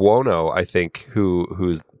 Victor Buono, I think, who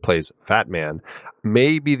plays Fat Man,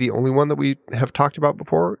 may be the only one that we have talked about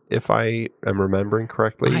before, if I am remembering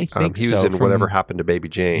correctly. I think he was in from Whatever Happened to Baby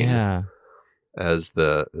Jane, yeah, as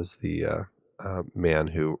the man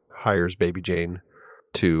who hires Baby Jane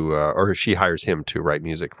to, or she hires him to write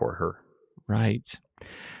music for her. Right.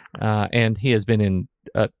 And he has been in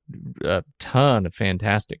a ton of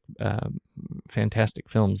fantastic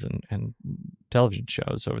films and television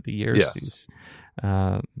shows over the years. Yes. He's,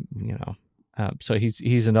 So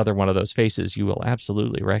he's another one of those faces you will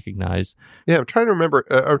absolutely recognize. Yeah, I'm trying to remember.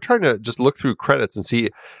 I'm trying to just look through credits and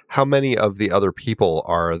see how many of the other people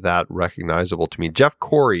are that recognizable to me. Jeff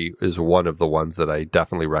Corey is one of the ones that I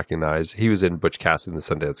definitely recognize. He was in Butch Cassidy and the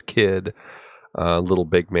Sundance Kid, Little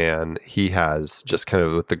Big Man. He has just kind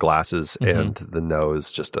of with the glasses and the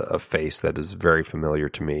nose, just a face that is very familiar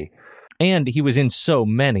to me. And he was in so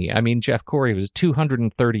many. I mean, Jeff Corey was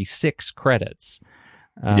 236 credits.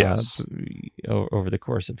 Yes, over the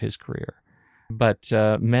course of his career. But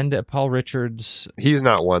Paul Richards... He's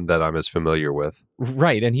not one that I'm as familiar with.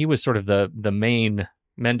 Right, and he was sort of the main...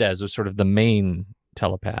 Mendez was sort of the main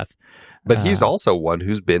telepath. But he's also one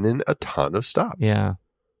who's been in a ton of stuff. Yeah.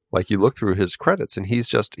 Like you look through his credits and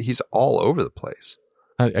he's all over the place.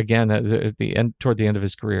 Again, toward the end of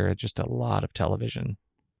his career, just a lot of television.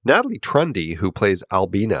 Natalie Trundy, who plays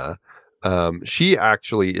Albina... she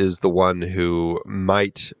actually is the one who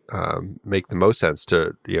might make the most sense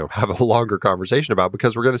to have a longer conversation about,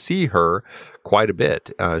 because we're going to see her quite a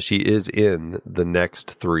bit. She is in the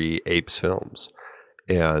next 3 Apes films,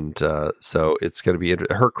 and so it's going to be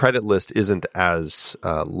her credit list isn't as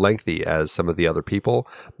lengthy as some of the other people,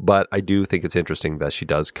 but I do think it's interesting that she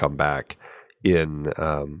does come back in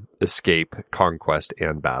Escape, Conquest,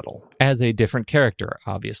 and Battle as a different character,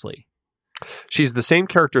 obviously. She's the same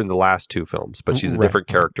character in the last 2 films, but she's a different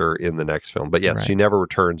character in the next film. But yes, she never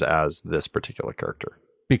returns as this particular character.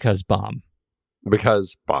 Because bomb.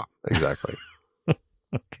 Exactly.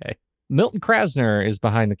 Okay. Milton Krasner is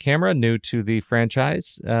behind the camera, new to the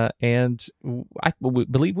franchise, and I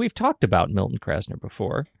believe we've talked about Milton Krasner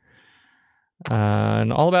before.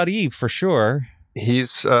 And All About Eve, for sure.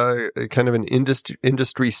 He's kind of an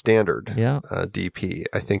industry standard DP.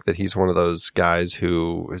 I think that he's one of those guys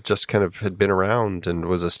who just kind of had been around and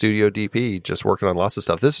was a studio DP, just working on lots of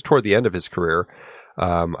stuff. This is toward the end of his career.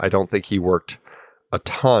 I don't think he worked a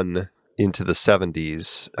ton into the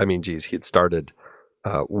 70s. I mean, geez, he had started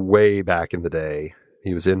way back in the day.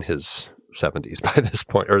 He was in his 70s by this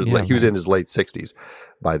point, or he was in his late 60s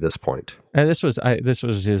by this point. And this was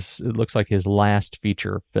his, it looks like his last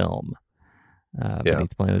feature film.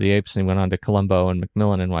 Beneath the Planet of the Apes, and he went on to Columbo and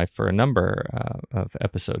Macmillan and Wife for a number of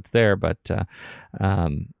episodes there. But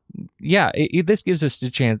this gives us a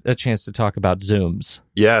chance to talk about zooms.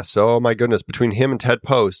 Yes. Oh my goodness! Between him and Ted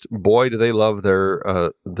Post, boy, do they love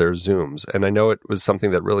their zooms. And I know it was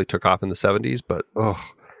something that really took off in the 70s, but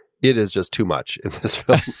it is just too much in this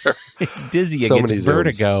film. It's dizzying. It's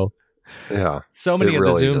vertigo. Yeah. So many of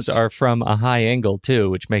the zooms are from a high angle too,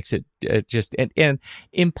 which makes it just and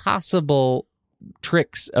impossible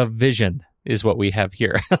tricks of vision is what we have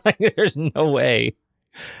here. There's no way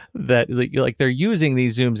that they're using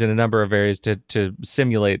these zooms in a number of areas to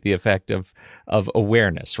simulate the effect of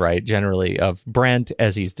awareness, right? Generally of Brent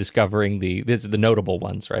as he's discovering these are the notable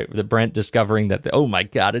ones, right? The Brent discovering that, oh my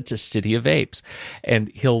God, it's a city of apes.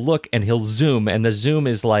 And he'll look and he'll zoom, and the zoom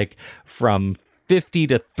is like from 50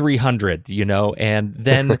 to 300, and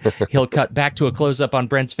then he'll cut back to a close-up on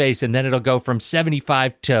Brent's face, and then it'll go from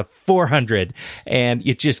 75 to 400, and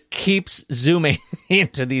it just keeps zooming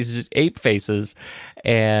into these ape faces,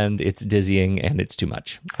 and it's dizzying, and it's too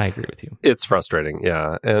much. I agree with you. It's frustrating,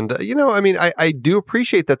 yeah. And, I do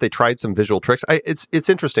appreciate that they tried some visual tricks. It's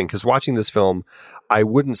interesting, because watching this film, I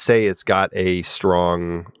wouldn't say it's got a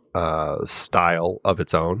strong style of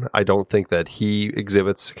its own. I don't think that he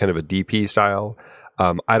exhibits kind of a DP style.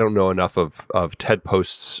 I don't know enough of Ted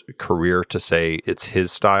Post's career to say it's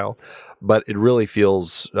his style, but it really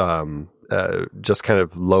feels just kind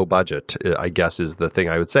of low budget, I guess is the thing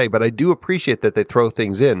I would say. But I do appreciate that they throw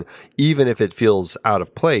things in, even if it feels out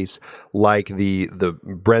of place, like the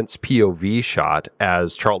Brent's POV shot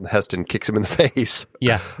as Charlton Heston kicks him in the face.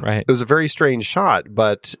 Yeah, right. It was a very strange shot,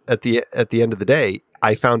 but at the end of the day,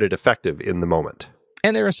 I found it effective in the moment.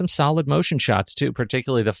 And there are some solid motion shots too,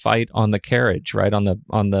 particularly the fight on the carriage, right? On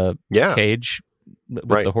the cage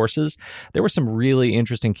with the horses. There were some really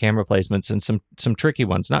interesting camera placements and some tricky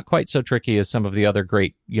ones. Not quite so tricky as some of the other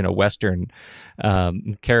great, Western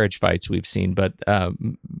carriage fights we've seen, but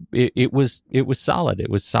it was solid. It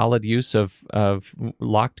was solid use of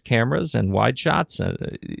locked cameras and wide shots,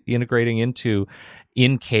 integrating into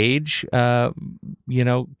in-cage,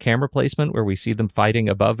 camera placement where we see them fighting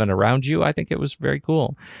above and around you. I think it was very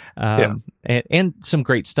cool. And some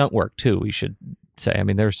great stunt work too, we should say. I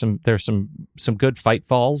mean, there's some good fight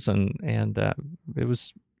falls and it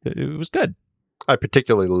was good. I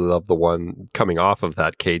particularly love the one coming off of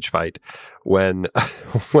that cage fight when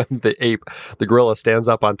when the gorilla stands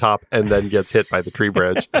up on top and then gets hit by the tree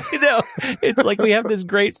branch. I know. It's like we have this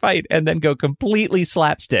great fight and then go completely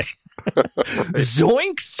slapstick.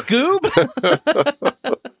 Zoink, Scoob!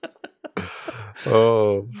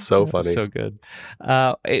 Oh, so funny. So good.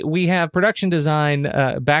 We have production design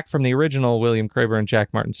back from the original William Craber and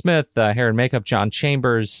Jack Martin Smith, hair and makeup John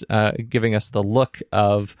Chambers, giving us the look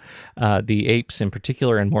of the apes in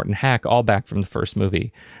particular, and Morton Hack, all back from the first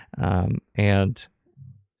movie. And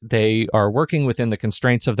they are working within the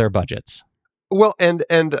constraints of their budgets. Well, and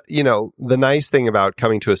the nice thing about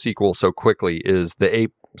coming to a sequel so quickly is the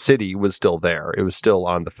ape city was still there. It was still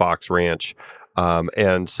on the Fox Ranch.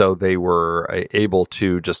 And so they were able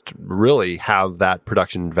to just really have that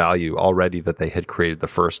production value already that they had created the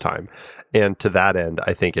first time. And to that end,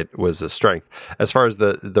 I think it was a strength. As far as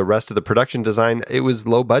the rest of the production design, it was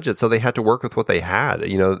low budget, so they had to work with what they had.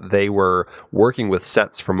 They were working with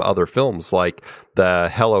sets from other films, like the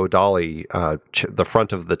Hello Dolly, the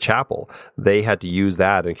front of the chapel. They had to use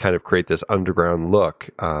that and kind of create this underground look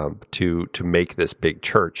to make this big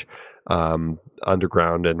church.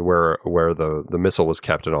 Underground and where the missile was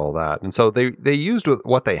kept and all that. And so they used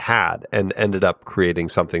what they had and ended up creating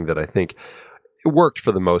something that I think worked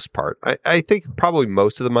for the most part. I think probably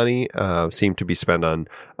most of the money seemed to be spent on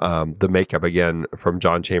the makeup, again, from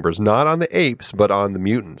John Chambers, not on the apes, but on the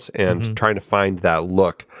mutants, and trying to find that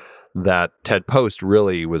look that Ted Post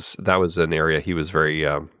really was. That was an area he was very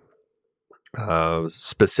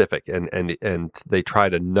specific, and they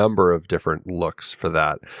tried a number of different looks for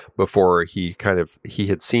that before he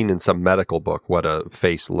had seen in some medical book what a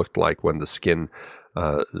face looked like when the skin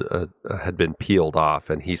had been peeled off,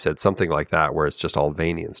 and he said something like that where it's just all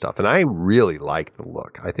veiny and stuff. And I really like the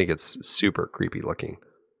look. I think it's super creepy looking.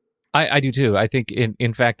 I do too. I think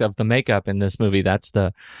in fact of the makeup in this movie, that's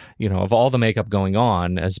of all the makeup going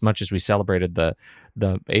on, as much as we celebrated the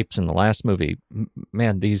apes in the last movie,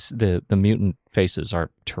 man, the mutant faces are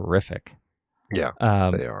terrific. Yeah,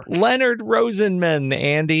 they are. Leonard Rosenman,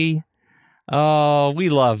 Andy. Oh, we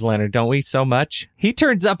love Leonard, don't we, so much? He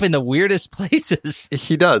turns up in the weirdest places.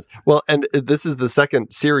 He does. Well, and this is the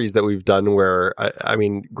second series that we've done where, I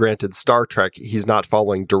mean, granted, Star Trek, he's not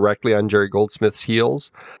following directly on Jerry Goldsmith's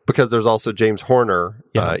heels, because there's also James Horner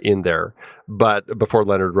in there. But before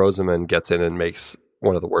Leonard Rosenman gets in and makes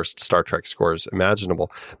one of the worst Star Trek scores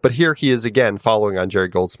imaginable. But here he is again following on Jerry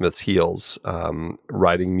Goldsmith's heels,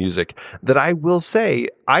 writing music that I will say,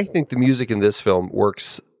 I think the music in this film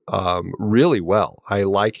works really well. I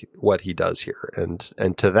like what he does here,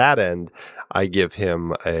 and to that end, I give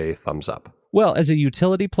him a thumbs up. Well, as a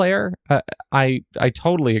utility player, I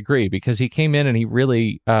totally agree, because he came in and he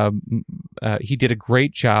really he did a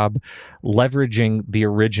great job leveraging the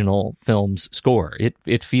original film's score.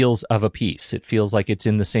 It feels of a piece. It feels like it's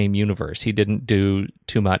in the same universe. He didn't do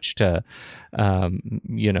too much to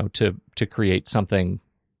to create something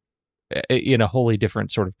in a wholly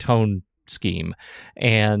different sort of tone scheme,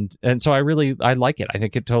 and so I like it. I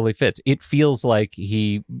think it totally fits. It feels like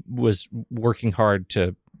he was working hard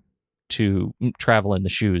to travel in the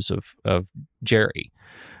shoes of Jerry,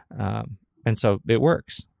 and so it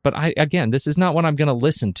works. But this is not what I'm going to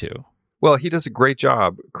listen to. Well, he does a great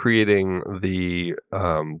job creating the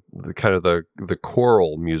kind of the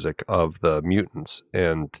choral music of the mutants,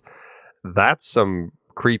 and that's some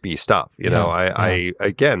creepy stuff. I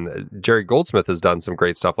again, Jerry Goldsmith has done some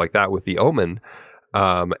great stuff like that with The Omen,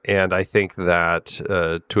 and I think that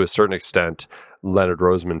to a certain extent, Leonard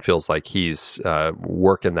Rosenman feels like he's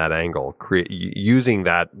working that angle, using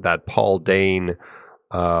that Paul Dane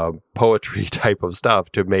poetry type of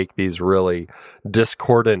stuff to make these really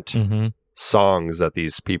discordant songs that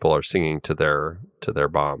these people are singing to their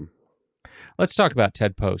bomb. Let's talk about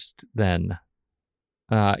Ted Post then.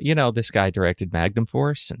 This guy directed Magnum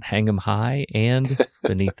Force and Hang 'em High and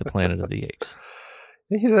Beneath the Planet of the Apes.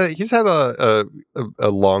 He's had a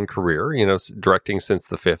long career, directing since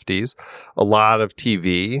the 50s. A lot of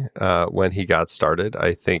TV when he got started.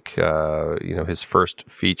 I think his first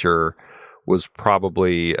feature was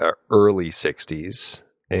probably early 60s,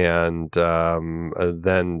 and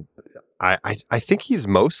then I think he's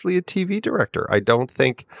mostly a TV director. I don't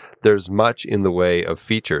think there's much in the way of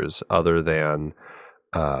features other than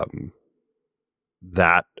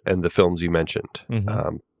that and the films you mentioned,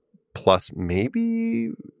 plus maybe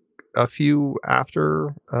a few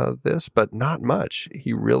after this, but not much.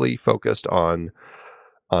 He really focused on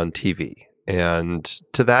TV, and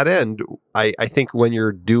to that end, I think when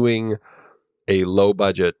you're doing a low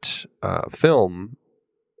budget film,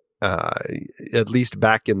 at least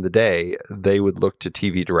back in the day, they would look to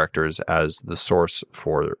TV directors as the source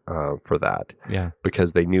for that. Yeah.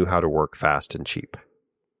 Because they knew how to work fast and cheap.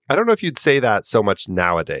 I don't know if you'd say that so much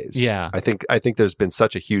nowadays. Yeah. I think there's been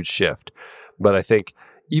such a huge shift, but I think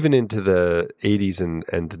even into the 80s and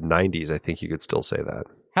 90s, I think you could still say that.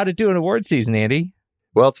 How'd it do in award season, Andy?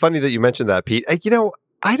 Well, it's funny that you mentioned that, Pete.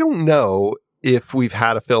 I don't know if we've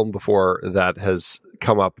had a film before that has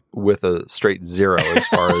come up with a straight zero as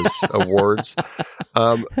far as awards,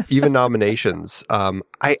 even nominations.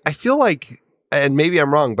 I feel like, and maybe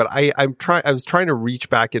I'm wrong, but I was trying to reach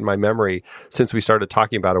back in my memory since we started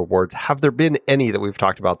talking about awards. Have there been any that we've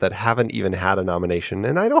talked about that haven't even had a nomination?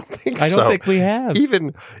 And I don't think so. I don't think we have.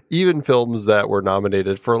 Even films that were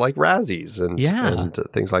nominated for like Razzies and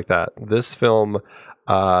things like that. This film,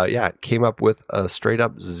 it came up with a straight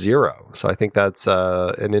up zero. So I think that's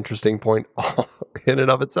an interesting point in and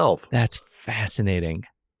of itself. That's fascinating.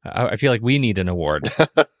 I feel like we need an award.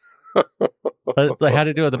 Let's how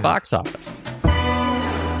to do at the box office.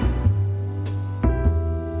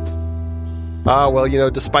 Well,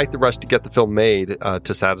 despite the rush to get the film made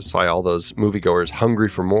to satisfy all those moviegoers hungry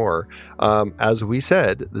for more, as we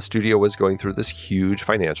said, the studio was going through this huge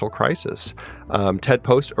financial crisis. Ted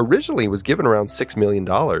Post originally was given around $6 million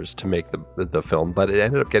to make the film, but it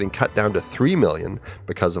ended up getting cut down to $3 million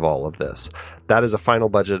because of all of this. That is a final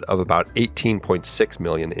budget of about $18.6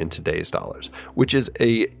 million in today's dollars, which is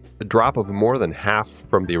a drop of more than half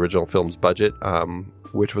from the original film's budget,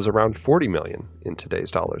 which was around $40 million in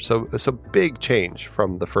today's dollars. So it's a big change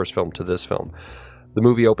from the first film to this film. The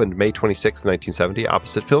movie opened May 26, 1970,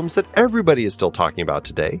 opposite films that everybody is still talking about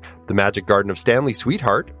today. The Magic Garden of Stanley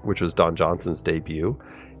Sweetheart, which was Don Johnson's debut,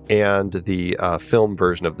 and the film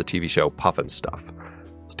version of the TV show Puffin' Stuff.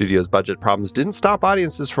 Studio's budget problems didn't stop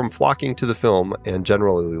audiences from flocking to the film and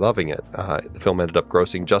generally loving it. The film ended up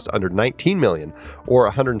grossing just under $19 million, or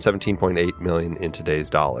 $117.8 million in today's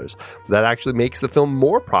dollars. That actually makes the film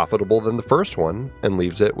more profitable than the first one and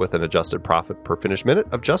leaves it with an adjusted profit per finished minute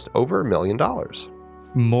of just over $1 million.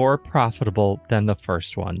 More profitable than the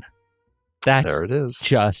first one. There it is.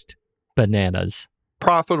 Just bananas.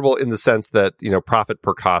 Profitable in the sense that, profit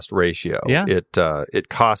per cost ratio. Yeah. It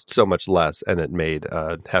cost so much less and it made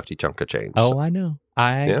a hefty chunk of change. Oh, so. I know.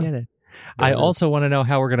 I get it. I also want to know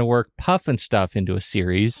how we're going to work Puffin' Stuff into a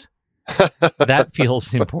series. That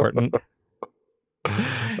feels important.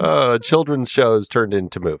 Children's shows turned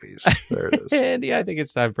into movies. There it is. Andy, I think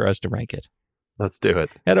it's time for us to rank it. Let's do it.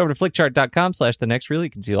 Head over to flickchart.com/thenextreel. You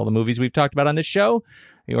can see all the movies we've talked about on this show,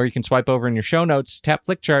 or you can swipe over in your show notes, tap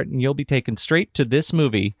Flickchart, and you'll be taken straight to this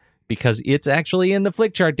movie because it's actually in the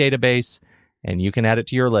Flickchart database, and you can add it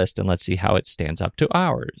to your list, and let's see how it stands up to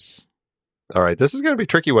ours. All right. This is going to be a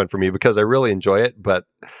tricky one for me because I really enjoy it, but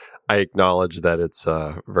I acknowledge that it's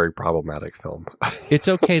a very problematic film. It's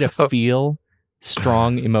okay to feel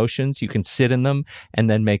strong emotions. You can sit in them and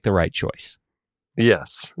then make the right choice.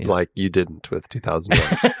 Yes, like you didn't with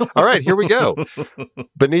 2001. All right, here we go.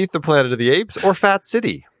 Beneath the Planet of the Apes or Fat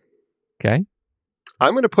City? Okay.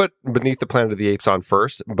 I'm going to put Beneath the Planet of the Apes on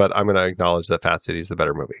first, but I'm going to acknowledge that Fat City is the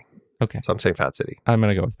better movie. Okay. So I'm saying Fat City. I'm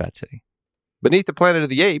going to go with Fat City. Beneath the Planet of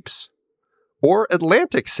the Apes or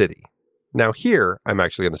Atlantic City? Now here, I'm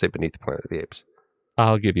actually going to say Beneath the Planet of the Apes.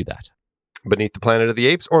 I'll give you that. Beneath the Planet of the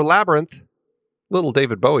Apes or Labyrinth? Little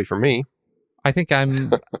David Bowie for me. I think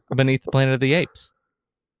I'm Beneath the Planet of the Apes.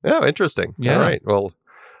 Oh, interesting. Yeah. All right. Well,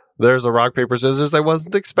 there's a rock, paper, scissors I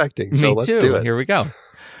wasn't expecting. So let's do it. Here we go.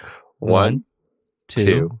 1,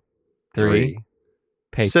 2, 3.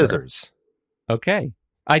 Paper. Scissors. Okay.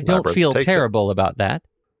 I don't Labyrinth feel takes terrible about that.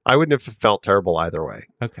 I wouldn't have felt terrible either way.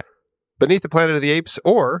 Okay. Beneath the Planet of the Apes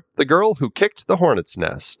or The Girl Who Kicked the Hornet's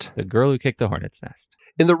Nest? The Girl Who Kicked the Hornet's Nest.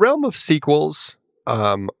 In the realm of sequels,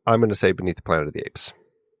 I'm going to say Beneath the Planet of the Apes.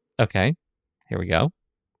 Okay. Here we go.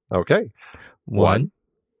 Okay. 1,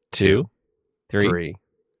 2, 3.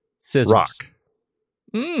 Scissors. Rock.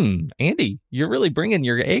 Andy, you're really bringing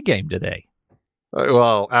your A game today.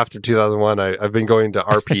 Well, after 2001, I've been going to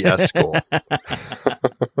RPS school.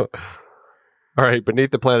 All right.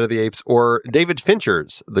 Beneath the Planet of the Apes or David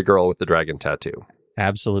Fincher's The Girl with the Dragon Tattoo?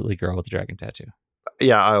 Absolutely, Girl with the Dragon Tattoo.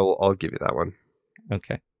 Yeah, I'll give you that one.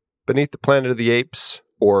 Okay. Beneath the Planet of the Apes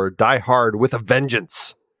or Die Hard with a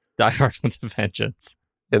Vengeance? Die Hard with a Vengeance.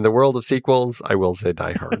 In the world of sequels, I will say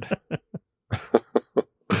Die Hard.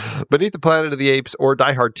 Beneath the Planet of the Apes or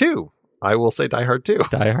Die Hard 2? I will say Die Hard 2.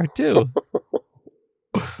 Die Hard 2.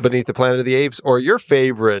 Beneath the Planet of the Apes or your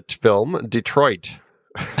favorite film, Detroit?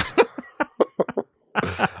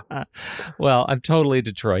 Well, I'm totally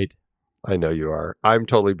Detroit. I know you are. I'm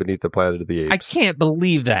totally Beneath the Planet of the Apes. I can't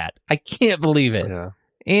believe that. I can't believe it. Yeah.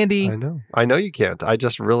 Andy. I know you can't. I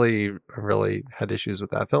just really had issues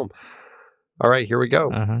with that film. All right, here we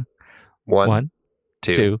go. Uh-huh. One,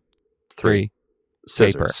 two, three.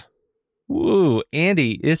 Scissors. Paper. Woo,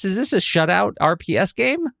 Andy, is this a shutout RPS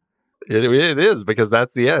game? It is, because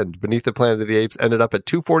that's the end. Beneath the Planet of the Apes ended up at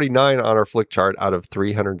 249 on our flick chart out of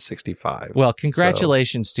 365. Well,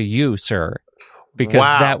 congratulations to you, sir, because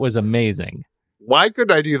that was amazing. Why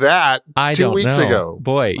couldn't I do that 2 weeks ago?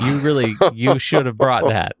 Boy, you should have brought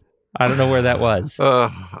that. I don't know where that was.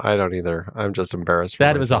 I don't either. I'm just embarrassed.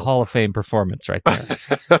 That was a Hall of Fame performance right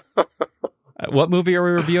there. What movie are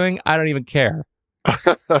we reviewing? I don't even care.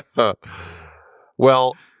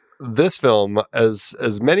 Well, this film,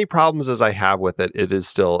 as many problems as I have with it, it is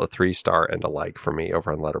still a 3-star and a like for me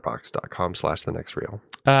over on letterboxd.com/thenextreel.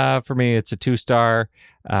 For me, it's a 2-star.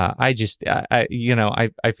 I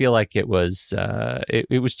feel like it was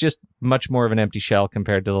just much more of an empty shell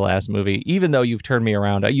compared to the last movie. Even though you've turned me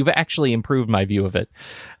around, you've actually improved my view of it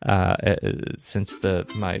since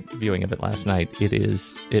my viewing of it last night.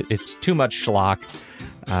 It's too much schlock,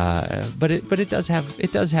 but it does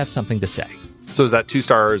have something to say. So is that 2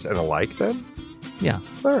 stars and a like then? Yeah.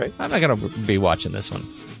 All right. I'm not going to be watching this one.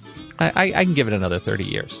 I can give it another 30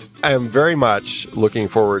 years. I am very much looking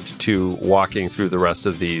forward to walking through the rest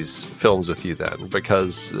of these films with you then,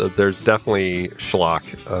 because there's definitely schlock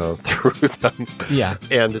through them. Yeah.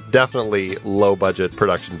 And definitely low-budget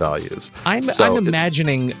production values. I'm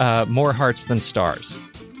imagining more hearts than stars.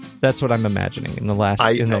 That's what I'm imagining in the last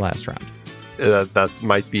round. That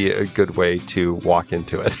might be a good way to walk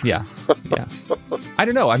into it. Yeah. I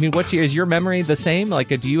don't know. I mean, is your memory the same? Like,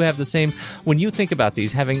 do you have the same when you think about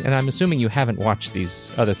these? And I'm assuming you haven't watched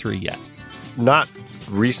these other 3 yet. Not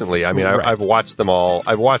recently. I mean, right. I've watched them all.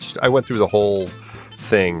 I went through the whole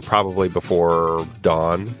thing probably before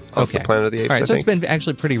dawn of the Planet of the Apes. All right, so it's been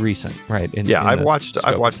actually pretty recent, right? I've watched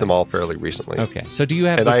them all fairly recently. Okay, so do you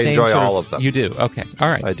have? And the I same enjoy sort all of them. You do. Okay, all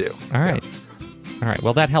right. I do. All right. All right.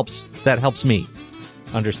 Well, that helps me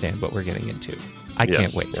understand what we're getting into. I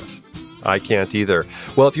can't wait. Yes. I can't either.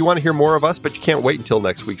 Well, if you want to hear more of us, but you can't wait until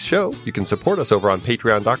next week's show, you can support us over on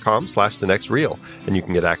patreon.com/thenextreel, and you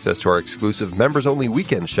can get access to our exclusive members-only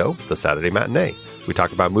weekend show, The Saturday Matinee. We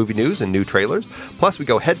talk about movie news and new trailers, plus we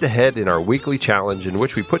go head-to-head in our weekly challenge in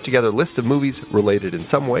which we put together lists of movies related in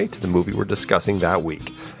some way to the movie we're discussing that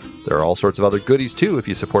week. There are all sorts of other goodies, too, if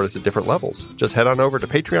you support us at different levels. Just head on over to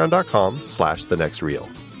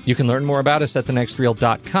patreon.com/thenextreel. You can learn more about us at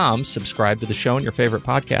thenextreel.com, subscribe to the show in your favorite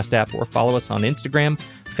podcast app, or follow us on Instagram,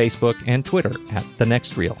 Facebook, and Twitter at The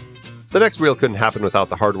Next Reel. The Next Reel couldn't happen without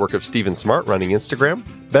the hard work of Stephen Smart running Instagram,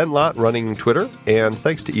 Ben Lott running Twitter, and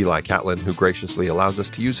thanks to Eli Catlin, who graciously allows us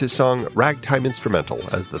to use his song Ragtime Instrumental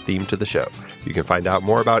as the theme to the show. You can find out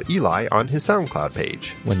more about Eli on his SoundCloud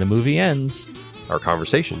page. When the movie ends, our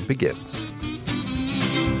conversation begins.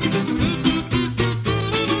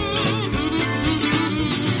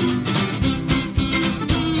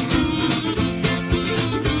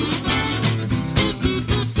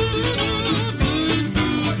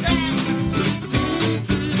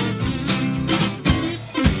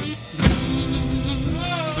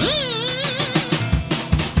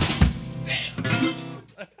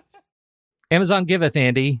 Amazon giveth,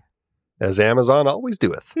 Andy. As Amazon always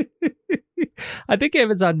doeth. I think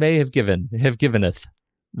Amazon may have giveneth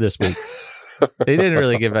this week. They didn't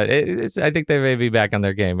really give it. I think they may be back on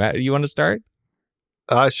their game. You want to start?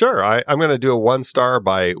 Sure. I'm going to do a 1-star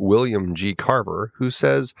by William G. Carver, who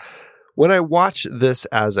says, "When I watched this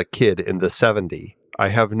as a kid in the 70s, I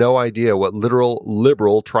have no idea what literal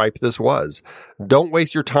liberal tripe this was. Don't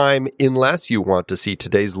waste your time unless you want to see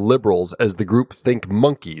today's liberals as the groupthink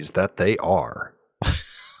monkeys that they are."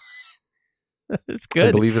 It's good.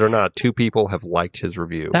 And believe it or not, 2 people have liked his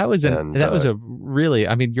review. That was a really,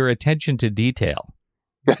 I mean, your attention to detail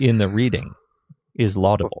in the reading is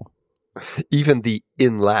laudable. Even the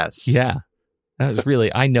unless. Yeah. That was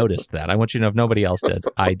really, I noticed that. I want you to know if nobody else did.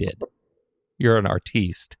 I did. You're an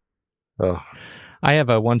artiste. Oh. I have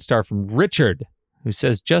a 1-star from Richard, who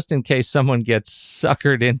says, "Just in case someone gets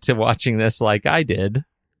suckered into watching this like I did,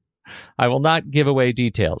 I will not give away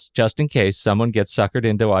details, just in case someone gets suckered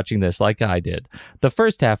into watching this like I did. The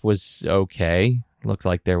first half was okay. Looked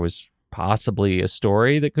like there was possibly a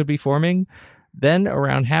story that could be forming. Then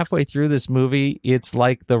around halfway through this movie, it's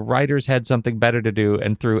like the writers had something better to do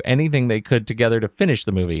and threw anything they could together to finish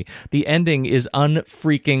the movie. The ending is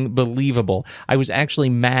unfreaking believable. I was actually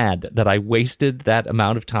mad that I wasted that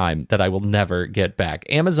amount of time that I will never get back.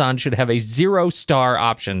 Amazon should have a 0-star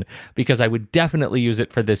option because I would definitely use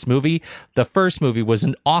it for this movie. The first movie was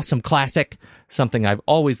an awesome classic, something I've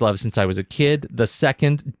always loved since I was a kid. The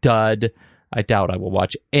second, dud. I doubt I will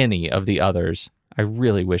watch any of the others. I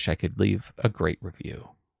really wish I could leave a great review.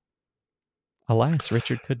 Alas,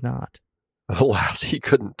 Richard could not. Alas, he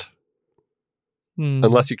couldn't.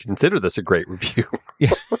 Unless you consider this a great review.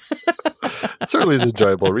 Yeah. It certainly is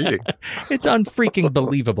enjoyable reading. It's unfreaking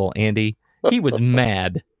believable, Andy. He was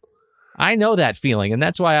mad. I know that feeling, and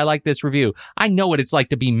that's why I like this review. I know what it's like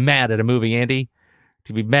to be mad at a movie, Andy.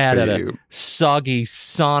 To be mad at a soggy,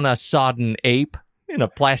 sauna-sodden ape in a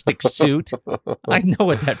plastic suit. I know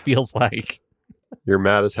what that feels like. You're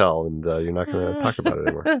mad as hell, and you're not going to talk about it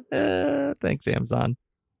anymore. Thanks, Amazon.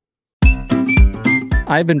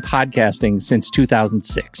 I've been podcasting since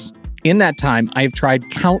 2006. In that time, I've tried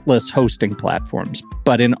countless hosting platforms,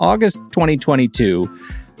 but in August 2022,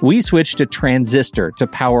 we switched to Transistor to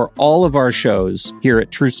power all of our shows here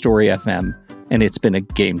at True Story FM, and it's been a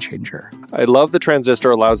game changer. I love the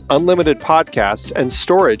Transistor allows unlimited podcasts and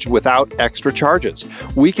storage without extra charges.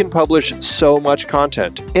 We can publish so much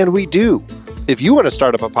content, and we do. If you want to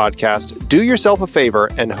start up a podcast, do yourself a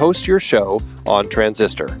favor and host your show on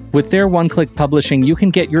Transistor. With their one-click publishing, you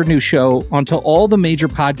can get your new show onto all the major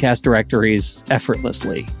podcast directories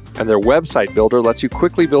effortlessly. And their website builder lets you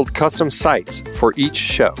quickly build custom sites for each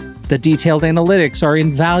show. The detailed analytics are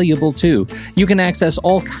invaluable too. You can access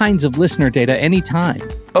all kinds of listener data anytime.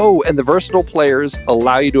 Oh, and the versatile players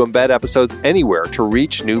allow you to embed episodes anywhere to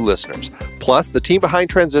reach new listeners. Plus, the team behind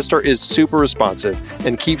Transistor is super responsive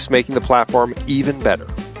and keeps making the platform even better.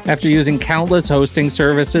 After using countless hosting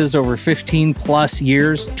services over 15 plus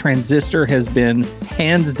years, Transistor has been,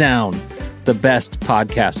 hands down, the best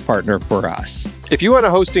podcast partner for us. If you want a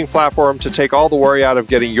hosting platform to take all the worry out of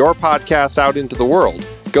getting your podcast out into the world,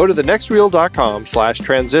 go to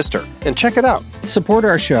thenextreel.com/transistor and check it out. Support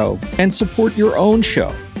our show and support your own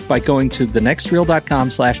show by going to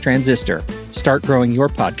thenextreel.com/transistor. Start growing your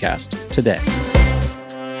podcast today.